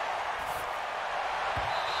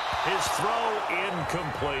 His throw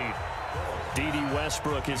incomplete. D.D.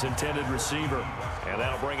 Westbrook, his intended receiver, and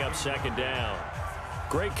that'll bring up 2nd down.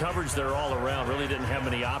 Great coverage there all around. Really didn't have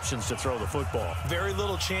many options to throw the football. Very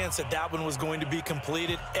little chance that that one was going to be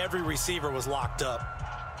completed. Every receiver was locked up.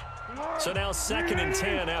 So now 2nd and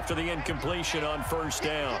 10 after the incompletion on 1st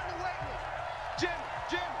down.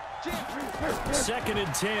 2nd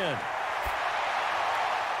and 10.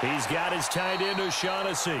 He's got his tight end,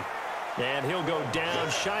 O'Shaughnessy. And he'll go down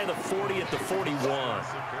shy of the 40 at the 41.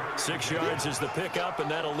 6 yards is the pickup,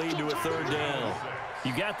 and that'll lead to a 3rd down.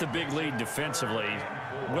 You got the big lead defensively.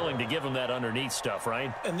 Willing to give him that underneath stuff,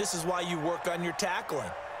 right? And this is why you work on your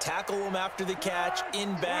tackling. Tackle them after the catch,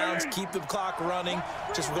 inbounds, keep the clock running.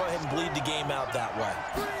 Just go ahead and bleed the game out that way.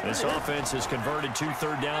 This offense has converted 2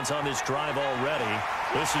 third downs on this drive already.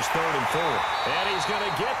 This is 3rd and 4. And he's going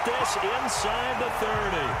to get this inside the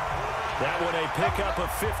 30. That one a pickup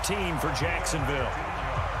of 15 for Jacksonville.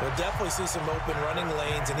 We'll definitely see some open running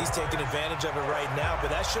lanes, and he's taking advantage of it right now, but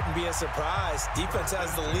that shouldn't be a surprise. Defense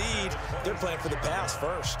has the lead. They're playing for the pass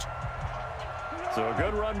first. So a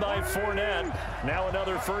good run by Fournette. Now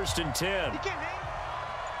another 1st and 10. He can't hang.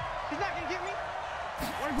 He's not going to get me.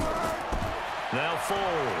 Now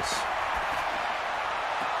Foles.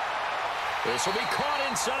 This will be caught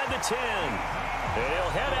inside the 10. And he'll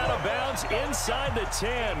head out of bounds inside the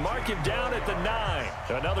 10. Mark him down at the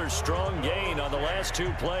 9. Another strong gain on the last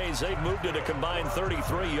 2 plays. They've moved it a combined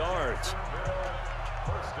 33 yards.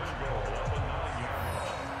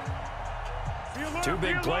 2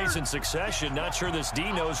 big plays in succession. Not sure this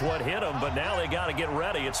D knows what hit him, but now they got to get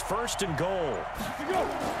ready. It's 1st and goal.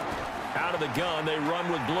 Out of the gun, they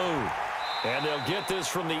run with blue. And they'll get this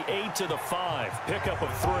from the 8 to the 5. Pickup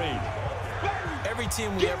of 3. Every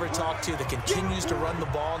team we ever talk to that continues to run the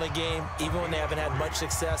ball in a game, even when they haven't had much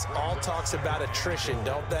success, all talks about attrition,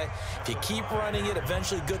 don't they? If you keep running it,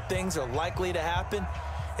 eventually good things are likely to happen.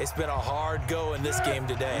 It's been a hard go in this game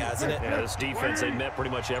today, hasn't it? Yeah, this defense, they met pretty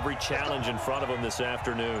much every challenge in front of them this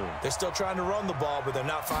afternoon. They're still trying to run the ball, but they're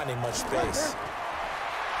not finding much space.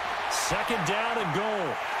 2nd down and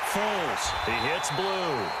goal. Foles, he hits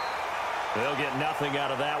blue. They'll get nothing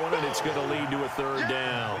out of that one, and it's going to lead to a 3rd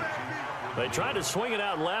down. They tried to swing it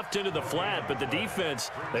out left into the flat, but the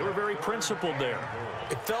defense, they were very principled there.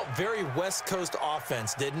 It felt very West Coast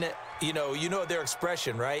offense, didn't it? You know their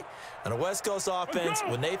expression, right? On a West Coast offense,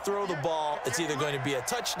 when they throw the ball, it's either going to be a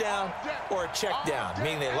touchdown or a check down,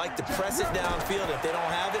 meaning they like to press it downfield. If they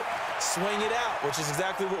don't have it, swing it out, which is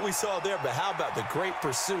exactly what we saw there. But how about the great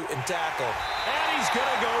pursuit and tackle? And he's going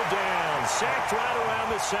to go down. Sacked right around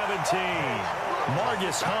the 17.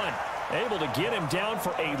 Margus Hunt able to get him down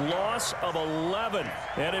for a loss of 11.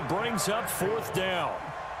 And it brings up 4th down.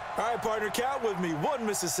 All right, partner, count with me. 1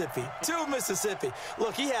 Mississippi, 2 Mississippi.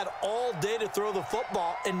 Look, he had all day to throw the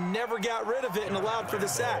football and never got rid of it and allowed for the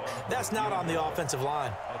sack. That's not on the offensive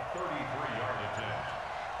line.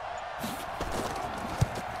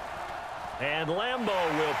 And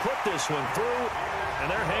Lambeau will put this one through,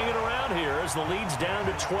 and they're hanging around here as the lead's down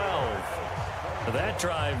to 12. That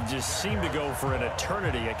drive just seemed to go for an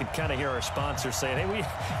eternity. I could kind of hear our sponsor saying, hey,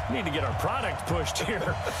 we need to get our product pushed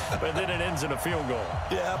here. But then it ends in a field goal.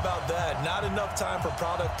 Yeah, how about that? Not enough time for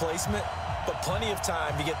product placement, but plenty of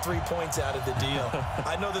time to get 3 points out of the deal.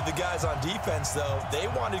 I know that the guys on defense, though, they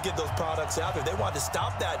wanted to get those products out there. They wanted to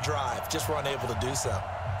stop that drive, just were unable to do so.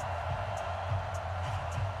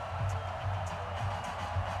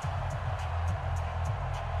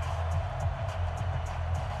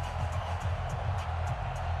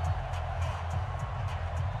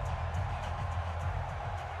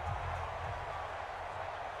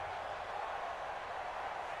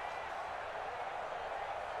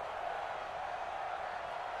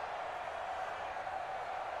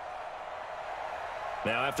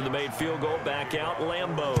 Now after the made field goal, back out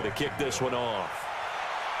Lambeau to kick this one off.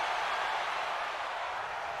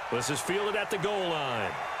 This is fielded at the goal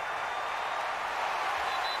line.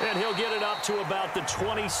 And he'll get it up to about the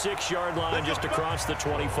 26-yard line, just across the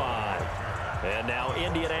 25. And now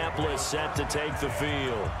Indianapolis set to take the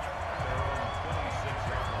field.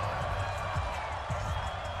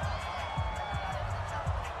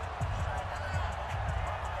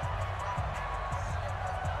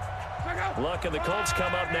 Luck and the Colts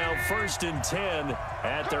come up now 1st and 10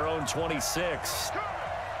 at their own 26.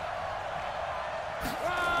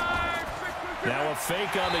 Now a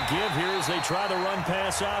fake on the give here as they try the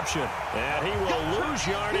run-pass option. And he will lose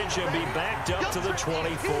yardage and be backed up to the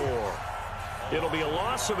 24. It'll be a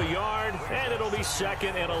loss of a yard, and it'll be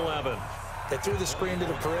 2nd and 11. They threw the screen to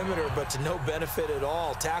the perimeter, but to no benefit at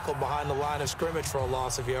all. Tackled behind the line of scrimmage for a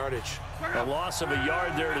loss of yardage. A loss of a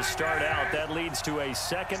yard there to start out. That leads to a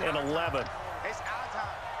 2nd and 11.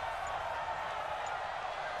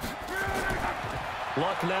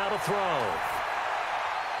 Luck now to throw.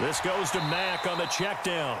 This goes to Mack on the check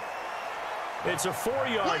down. It's a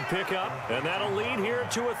 4-yard pickup, and that'll lead here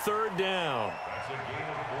to a 3rd down. That's a gain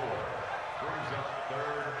of 4. Brings up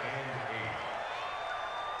 3rd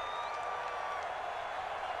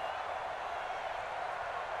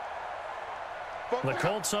and 8. The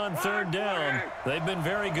Colts on 3rd down. They've been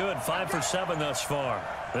very good, 5 for 7 thus far.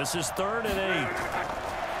 This is 3rd and 8.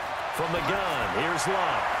 From the gun, here's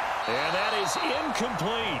Luck. And that is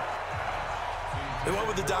incomplete. They went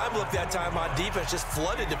with the dime look that time on defense, just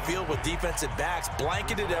flooded the field with defensive backs,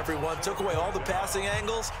 blanketed everyone, took away all the passing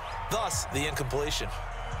angles, thus the incompletion.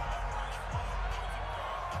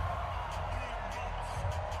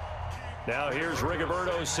 Now here's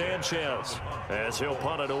Rigoberto Sanchez as he'll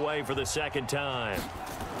punt it away for the 2nd time.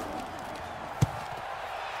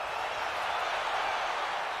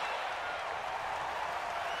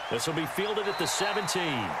 This will be fielded at the 17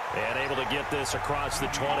 and able to get this across the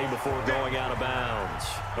 20 before going out of bounds.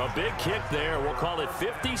 A big kick there. We'll call it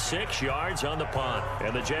 56 yards on the punt.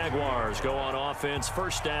 And the Jaguars go on offense,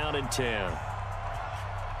 1st down and 10.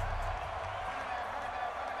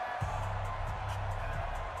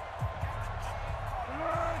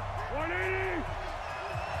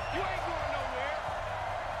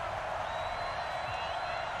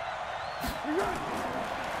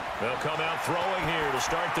 They'll come out throwing here to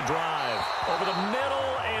start the drive. Over the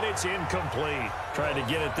middle, and it's incomplete. Trying to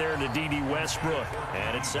get it there to D.D. Westbrook,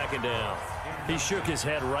 and it's 2nd down. He shook his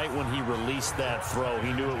head right when he released that throw.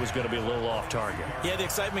 He knew it was going to be a little off target. Yeah, the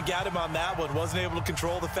excitement got him on that one. Wasn't able to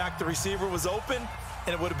control the fact the receiver was open,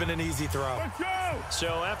 and it would have been an easy throw. Let's go!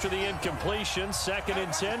 So after the incompletion, 2nd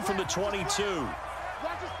and 10 from the 22.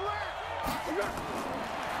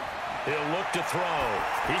 He'll look to throw.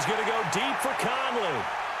 He's going to go deep for Conley.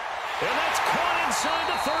 And that's caught inside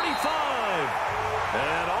the 35.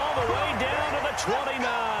 And all the way down to the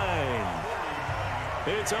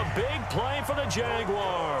 29. It's a big play for the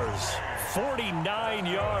Jaguars. 49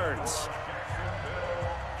 yards.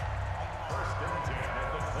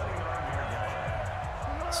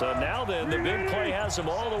 So now then, the big play has him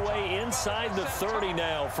all the way inside the 30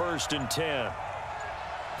 now, 1st and 10.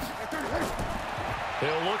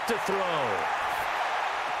 He'll look to throw.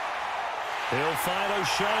 He'll find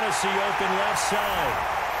O'Shaughnessy open left side.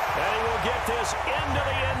 And he will get this into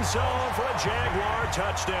the end zone for a Jaguar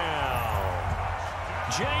touchdown.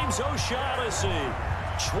 James O'Shaughnessy,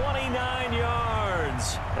 29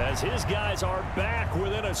 yards, as his guys are back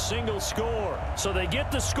within a single score. So they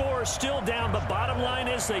get the score still down, but bottom line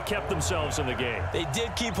is they kept themselves in the game. They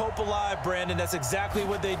did keep hope alive, Brandon. That's exactly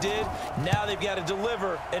what they did. Now they've got to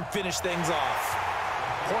deliver and finish things off.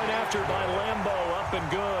 Point after by Lambeau, up and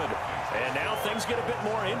good. And now things get a bit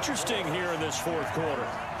more interesting here in this 4th quarter.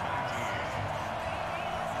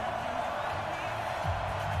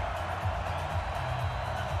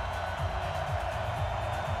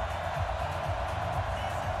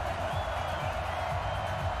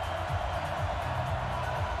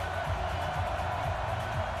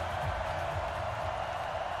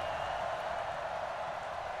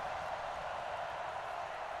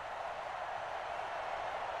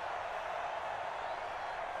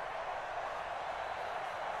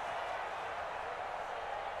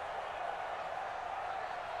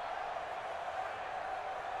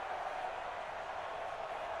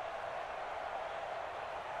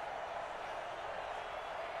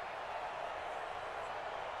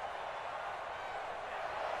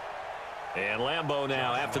 And Lambeau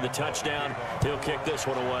now, after the touchdown, he'll kick this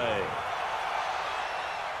one away.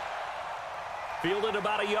 Fielded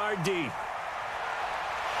about a yard deep.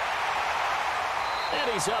 And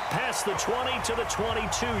he's up past the 20 to the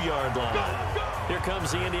 22-yard line. Here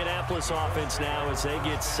comes the Indianapolis offense now as they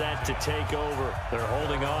get set to take over. They're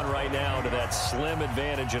holding on right now to that slim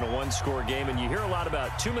advantage in a one-score game. And you hear a lot about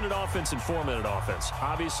 2-minute offense and 4-minute offense.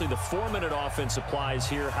 Obviously, the 4-minute offense applies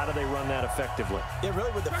here. How do they run that effectively? Yeah,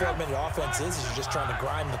 really what the 4-minute offense is you're just trying to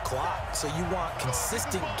grind the clock. So you want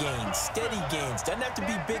consistent gains, steady gains. Doesn't have to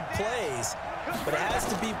be big plays, but it has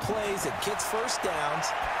to be plays that gets first downs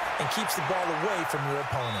and keeps the ball away from your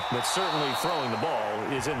opponent. But certainly throwing the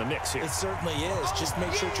ball is in the mix here. It certainly is. Just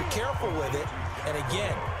make sure that you're careful with it. And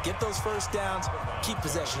again, get those first downs, keep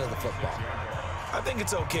possession of the football. I think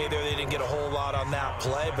it's okay there. They didn't get a whole lot on that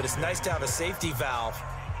play, but it's nice to have a safety valve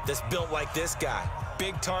that's built like this guy.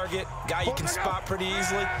 Big target, guy you can spot pretty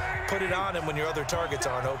easily. Put it on him when your other targets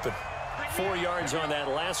aren't open. 4 yards on that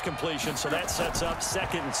last completion, so that sets up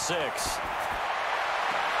 2nd and 6.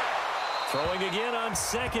 Throwing again on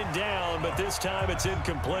 2nd down, but this time it's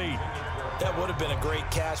incomplete. That would have been a great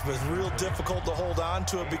catch, but it's real difficult to hold on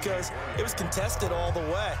to it because it was contested all the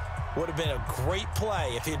way. Would have been a great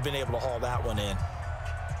play if he'd been able to haul that one in.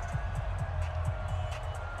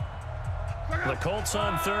 The Colts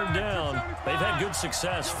on 3rd down. They've had good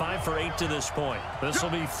success, 5 for 8 to this point. This will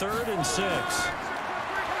be 3rd and 6.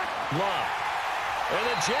 Love. And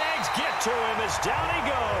the Jags get to him as down he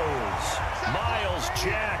goes. Miles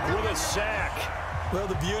Jack with a sack. Well,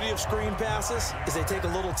 the beauty of screen passes is they take a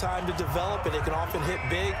little time to develop, and they can often hit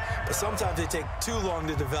big, but sometimes they take too long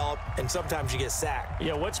to develop, and sometimes you get sacked.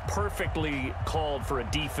 Yeah, what's perfectly called for a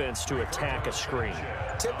defense to attack a screen?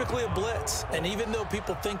 Typically a blitz, and even though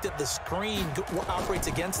people think that the screen operates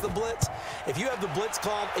against the blitz, if you have the blitz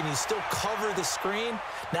called and you still cover the screen,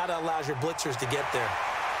 now that allows your blitzers to get there.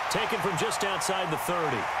 Taken from just outside the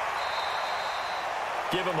 30.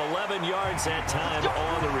 Give him 11 yards that time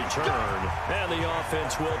on the return. And the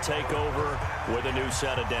offense will take over with a new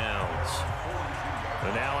set of downs.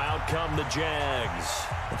 And now out come the Jags.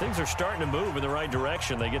 And things are starting to move in the right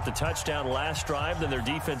direction. They get the touchdown last drive, then their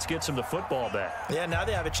defense gets them the football back. Yeah, now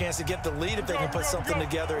they have a chance to get the lead if they can put something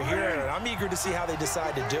together here. And I'm eager to see how they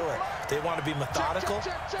decide to do it. Do they want to be methodical,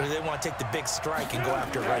 or do they want to take the big strike and go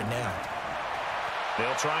after it right now?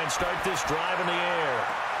 They'll try and start this drive in the air.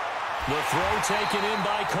 The throw taken in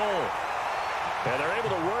by Cole. And they're able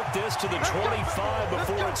to work this to the 25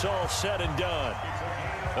 before it's all said and done.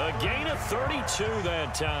 A gain of 32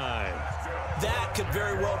 that time. That could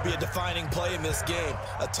very well be a defining play in this game.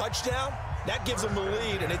 A touchdown, that gives them the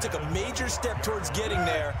lead, and they took a major step towards getting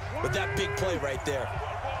there with that big play right there.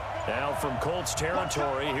 Now from Colts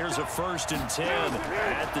territory, here's a 1st and 10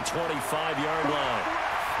 at the 25-yard line.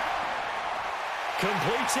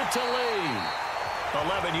 Completes it to Lee.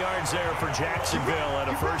 11 yards there for Jacksonville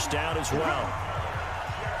and a 1st down as well.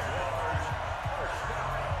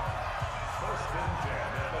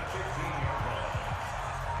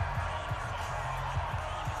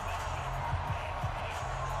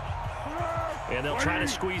 And they'll try to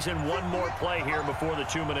squeeze in one more play here before the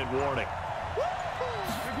 2-minute warning.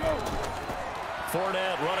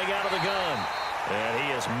 Fournette running out of the gun. And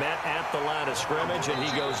he is met at the line of scrimmage, and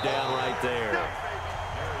he goes down right there.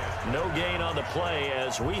 No gain on the play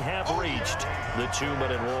as we have reached the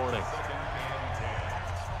 2-minute warning.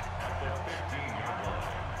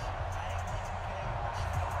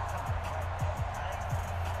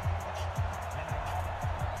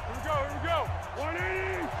 Here we go.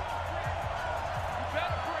 180. You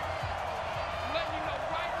better break. I'm letting you know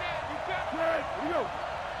right now. You better. Here we go.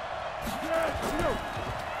 Here we go.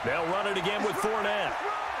 They'll run it again with Fournette.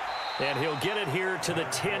 And he'll get it here to the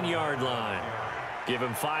 10-yard line. Give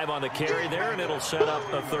him 5 on the carry there, and it'll set up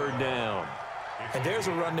a 3rd down. And there's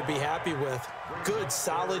a run to be happy with. Good,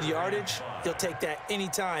 solid yardage. You'll take that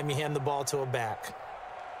anytime you hand the ball to a back.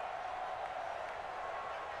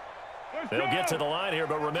 They'll get to the line here,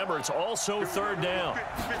 but remember, it's also 3rd down.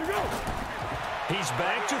 He's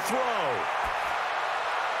back to throw.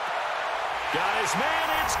 Got his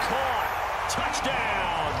man, it's caught.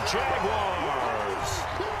 Touchdown, Jaguars.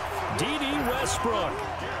 D.D. Westbrook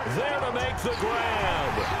there to make the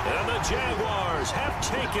grab. And the Jaguars have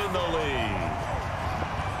taken the lead.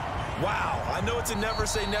 Wow, I know it's a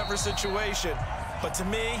never-say-never situation, but to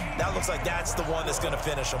me, that looks like that's the one that's going to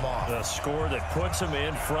finish them off. A score that puts them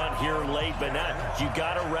in front here late, but not. You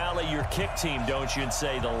got to rally your kick team, don't you, and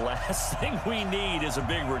say the last thing we need is a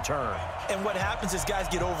big return. And what happens is guys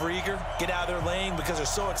get overeager, get out of their lane because they're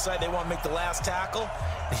so excited they want to make the last tackle.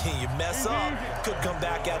 You mess up, could come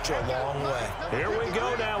back at you a long way. Here we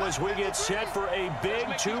go now as we get set for a big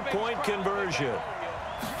 2-point conversion.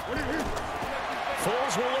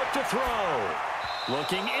 Foles will look to throw.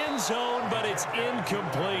 Looking end zone, but it's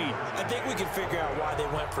incomplete. I think we can figure out why they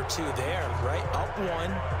went for 2 there, right? Up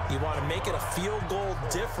 1. You want to make it a field goal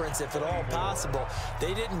difference if at all possible.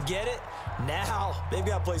 They didn't get it. Now they've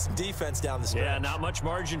got to play some defense down the stretch. Yeah, not much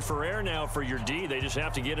margin for error now for your D. They just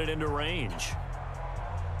have to get it into range.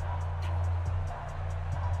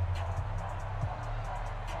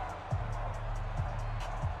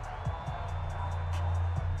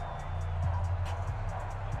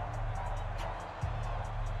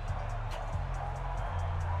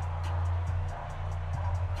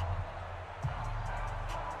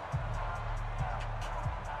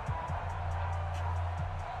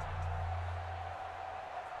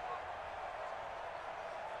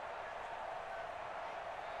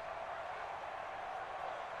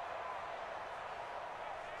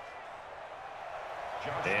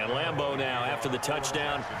 And Lambeau now, after the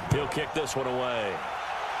touchdown, he'll kick this one away.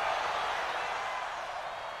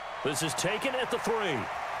 This is taken at the 3. And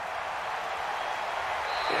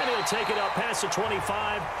he'll take it up past the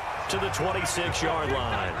 25 to the 26-yard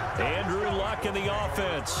line. Andrew Luck in the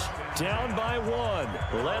offense. Down by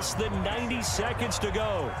 1. Less than 90 seconds to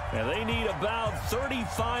go. And they need about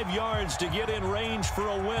 35 yards to get in range for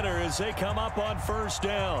a winner as they come up on first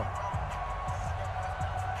down.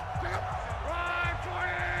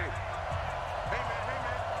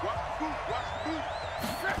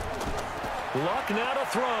 Luck now to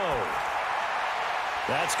throw.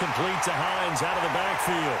 That's complete to Hines out of the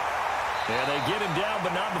backfield. And they get him down,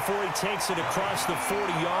 but not before he takes it across the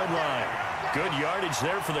 40-yard line. Good yardage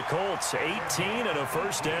there for the Colts. 18 and a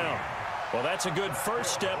first down. Well, that's a good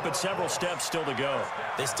first step, but several steps still to go.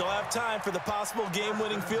 They still have time for the possible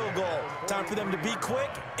game-winning field goal. Time for them to be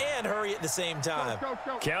quick and hurry at the same time.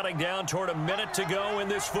 Counting down toward a minute to go in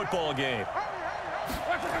this football game.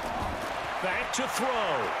 Back to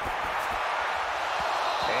throw.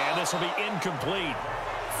 And this will be incomplete.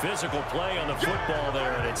 Physical play on the football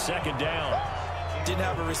there, and it's second down. Didn't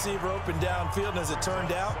have a receiver open downfield, and as it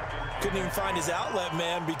turned out, couldn't even find his outlet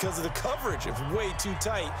man because of the coverage. It was way too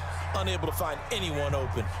tight, unable to find anyone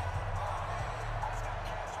open.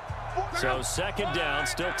 So second down,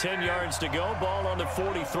 still 10 yards to go. Ball on the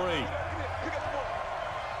 43.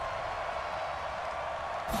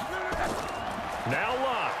 Now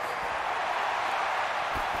Luck.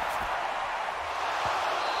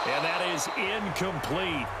 And that is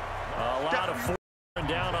incomplete. A lot of forcing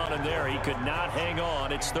down on him there. He could not hang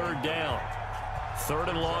on. It's third down. Third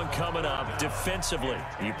and long coming up. Defensively,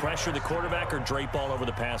 you pressure the quarterback or drape all over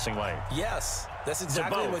the passing lane? Yes, that's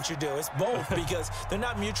exactly what you do. It's both because they're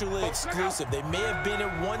not mutually exclusive. They may have been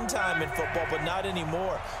at one time in football, but not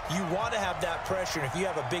anymore. You want to have that pressure. And if you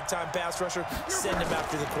have a big-time pass rusher, send him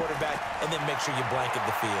after the quarterback and then make sure you blanket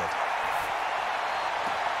the field.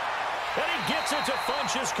 And he gets it to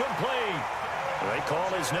Funchess complete. They call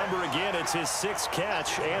his number again. It's his 6th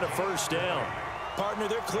catch and a first down. Partner,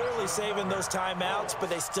 they're clearly saving those timeouts, but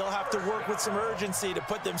they still have to work with some urgency to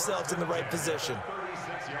put themselves in the right position.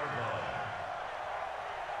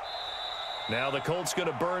 Now the Colts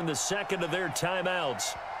going to burn the second of their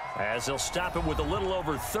timeouts as they'll stop it with a little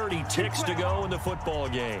over 30 ticks to go in the football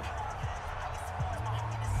game.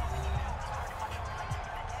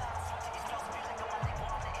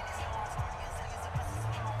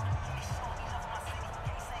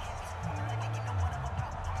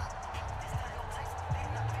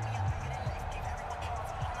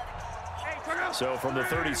 So from the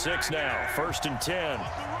 36 now, 1st and 10.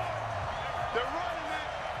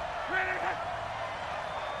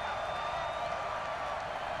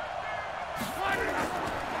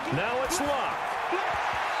 Now it's Luck.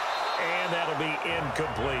 And that'll be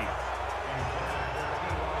incomplete.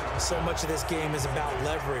 So much of this game is about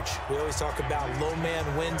leverage. We always talk about low man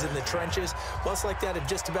wins in the trenches. Well, it's like that in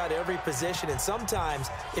just about every position. And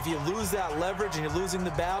sometimes, if you lose that leverage and you're losing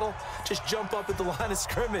the battle, just jump up at the line of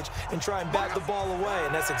scrimmage and try and bat the ball away.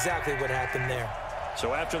 And that's exactly what happened there.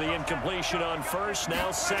 So after the incompletion on first, now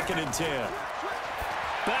 2nd and 10.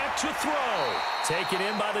 Back to throw. Taken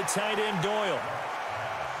in by the tight end, Doyle.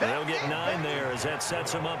 And they'll get 9 there as that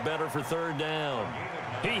sets him up better for third down.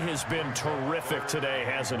 He has been terrific today,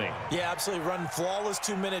 hasn't he? Yeah, absolutely. Running flawless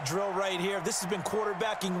 2-minute drill right here. This has been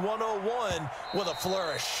quarterbacking 101 with a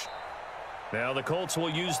flourish. Now the Colts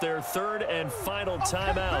will use their 3rd and final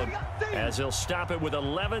timeout as they'll stop it with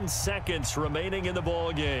 11 seconds remaining in the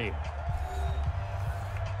ball game.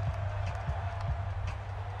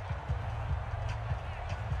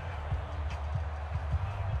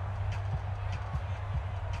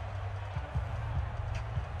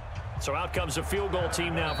 So out comes a field goal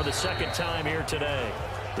team now for the 2nd time here today.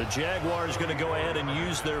 The Jaguars going to go ahead and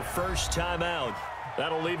use their first timeout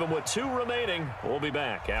That'll leave them with 2 remaining. We'll be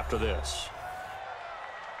back after this.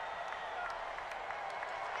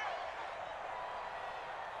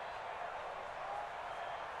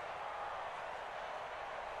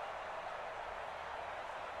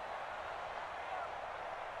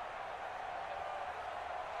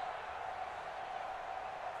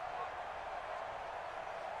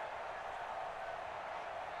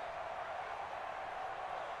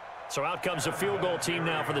 So out comes the field goal team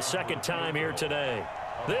now for the second time here today.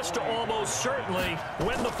 This to almost certainly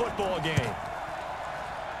win the football game.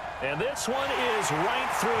 And this one is right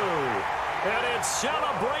through. And it's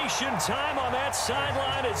celebration time on that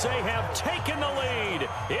sideline as they have taken the lead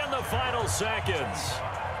in the final seconds.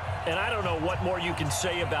 And I don't know what more you can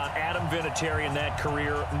say about Adam Vinatieri in that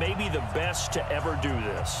career. Maybe the best to ever do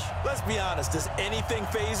this. Let's be honest, does anything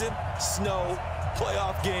faze him? Snow,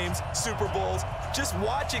 playoff games, Super Bowls. Just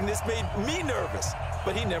watching this made me nervous,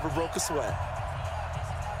 but he never broke a sweat.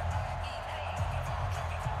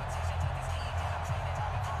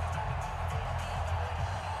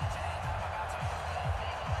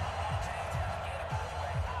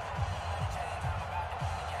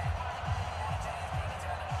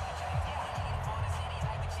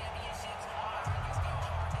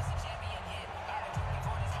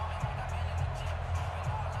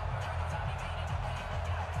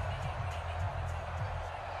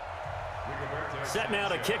 Set now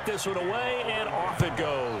to kick this one away, and off it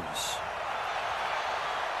goes.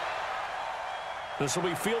 This will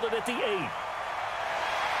be fielded at the 8.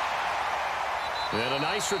 And a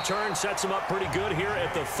nice return sets him up pretty good here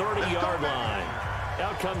at the 30-yard line.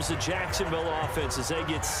 Out comes the Jacksonville offense as they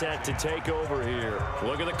get set to take over here.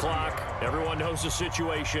 Look at the clock. Everyone knows the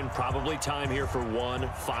situation. Probably time here for one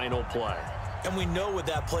final play. And we know what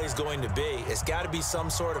that play is going to be. It's got to be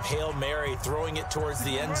some sort of Hail Mary, throwing it towards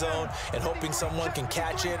the end zone and hoping someone can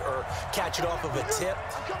catch it or catch it off of a tip.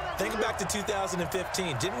 Think back to 2015.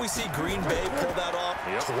 Didn't we see Green Bay pull that off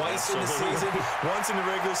twice in the season? Once in the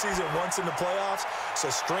regular season, once in the playoffs.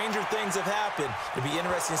 So stranger things have happened. It'd be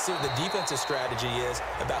interesting to see what the defensive strategy is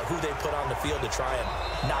about who they put on the field to try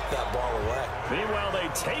and knock that ball away. Meanwhile, they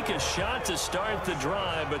take a shot to start the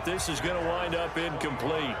drive, but this is going to wind up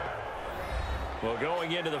incomplete. Well,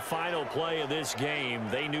 going into the final play of this game,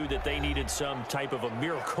 they knew that they needed some type of a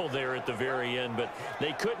miracle there at the very end, but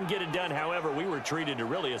they couldn't get it done. However, we were treated to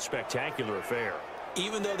really a spectacular affair.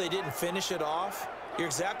 Even though they didn't finish it off, you're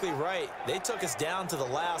exactly right. They took us down to the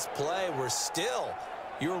last play.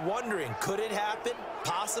 You're wondering, could it happen?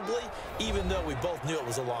 Possibly, even though we both knew it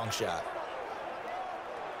was a long shot.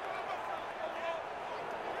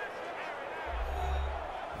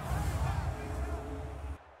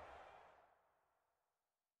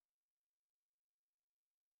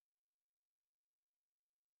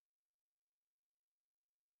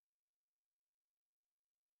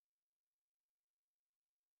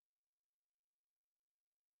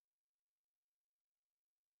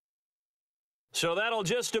 So that'll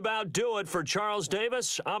just about do it for Charles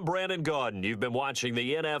Davis. I'm Brandon Gaudin. You've been watching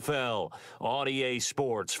the NFL on EA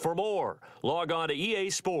Sports. For more, log on to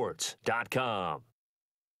easports.com.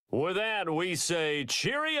 With that, we say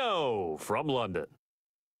cheerio from London.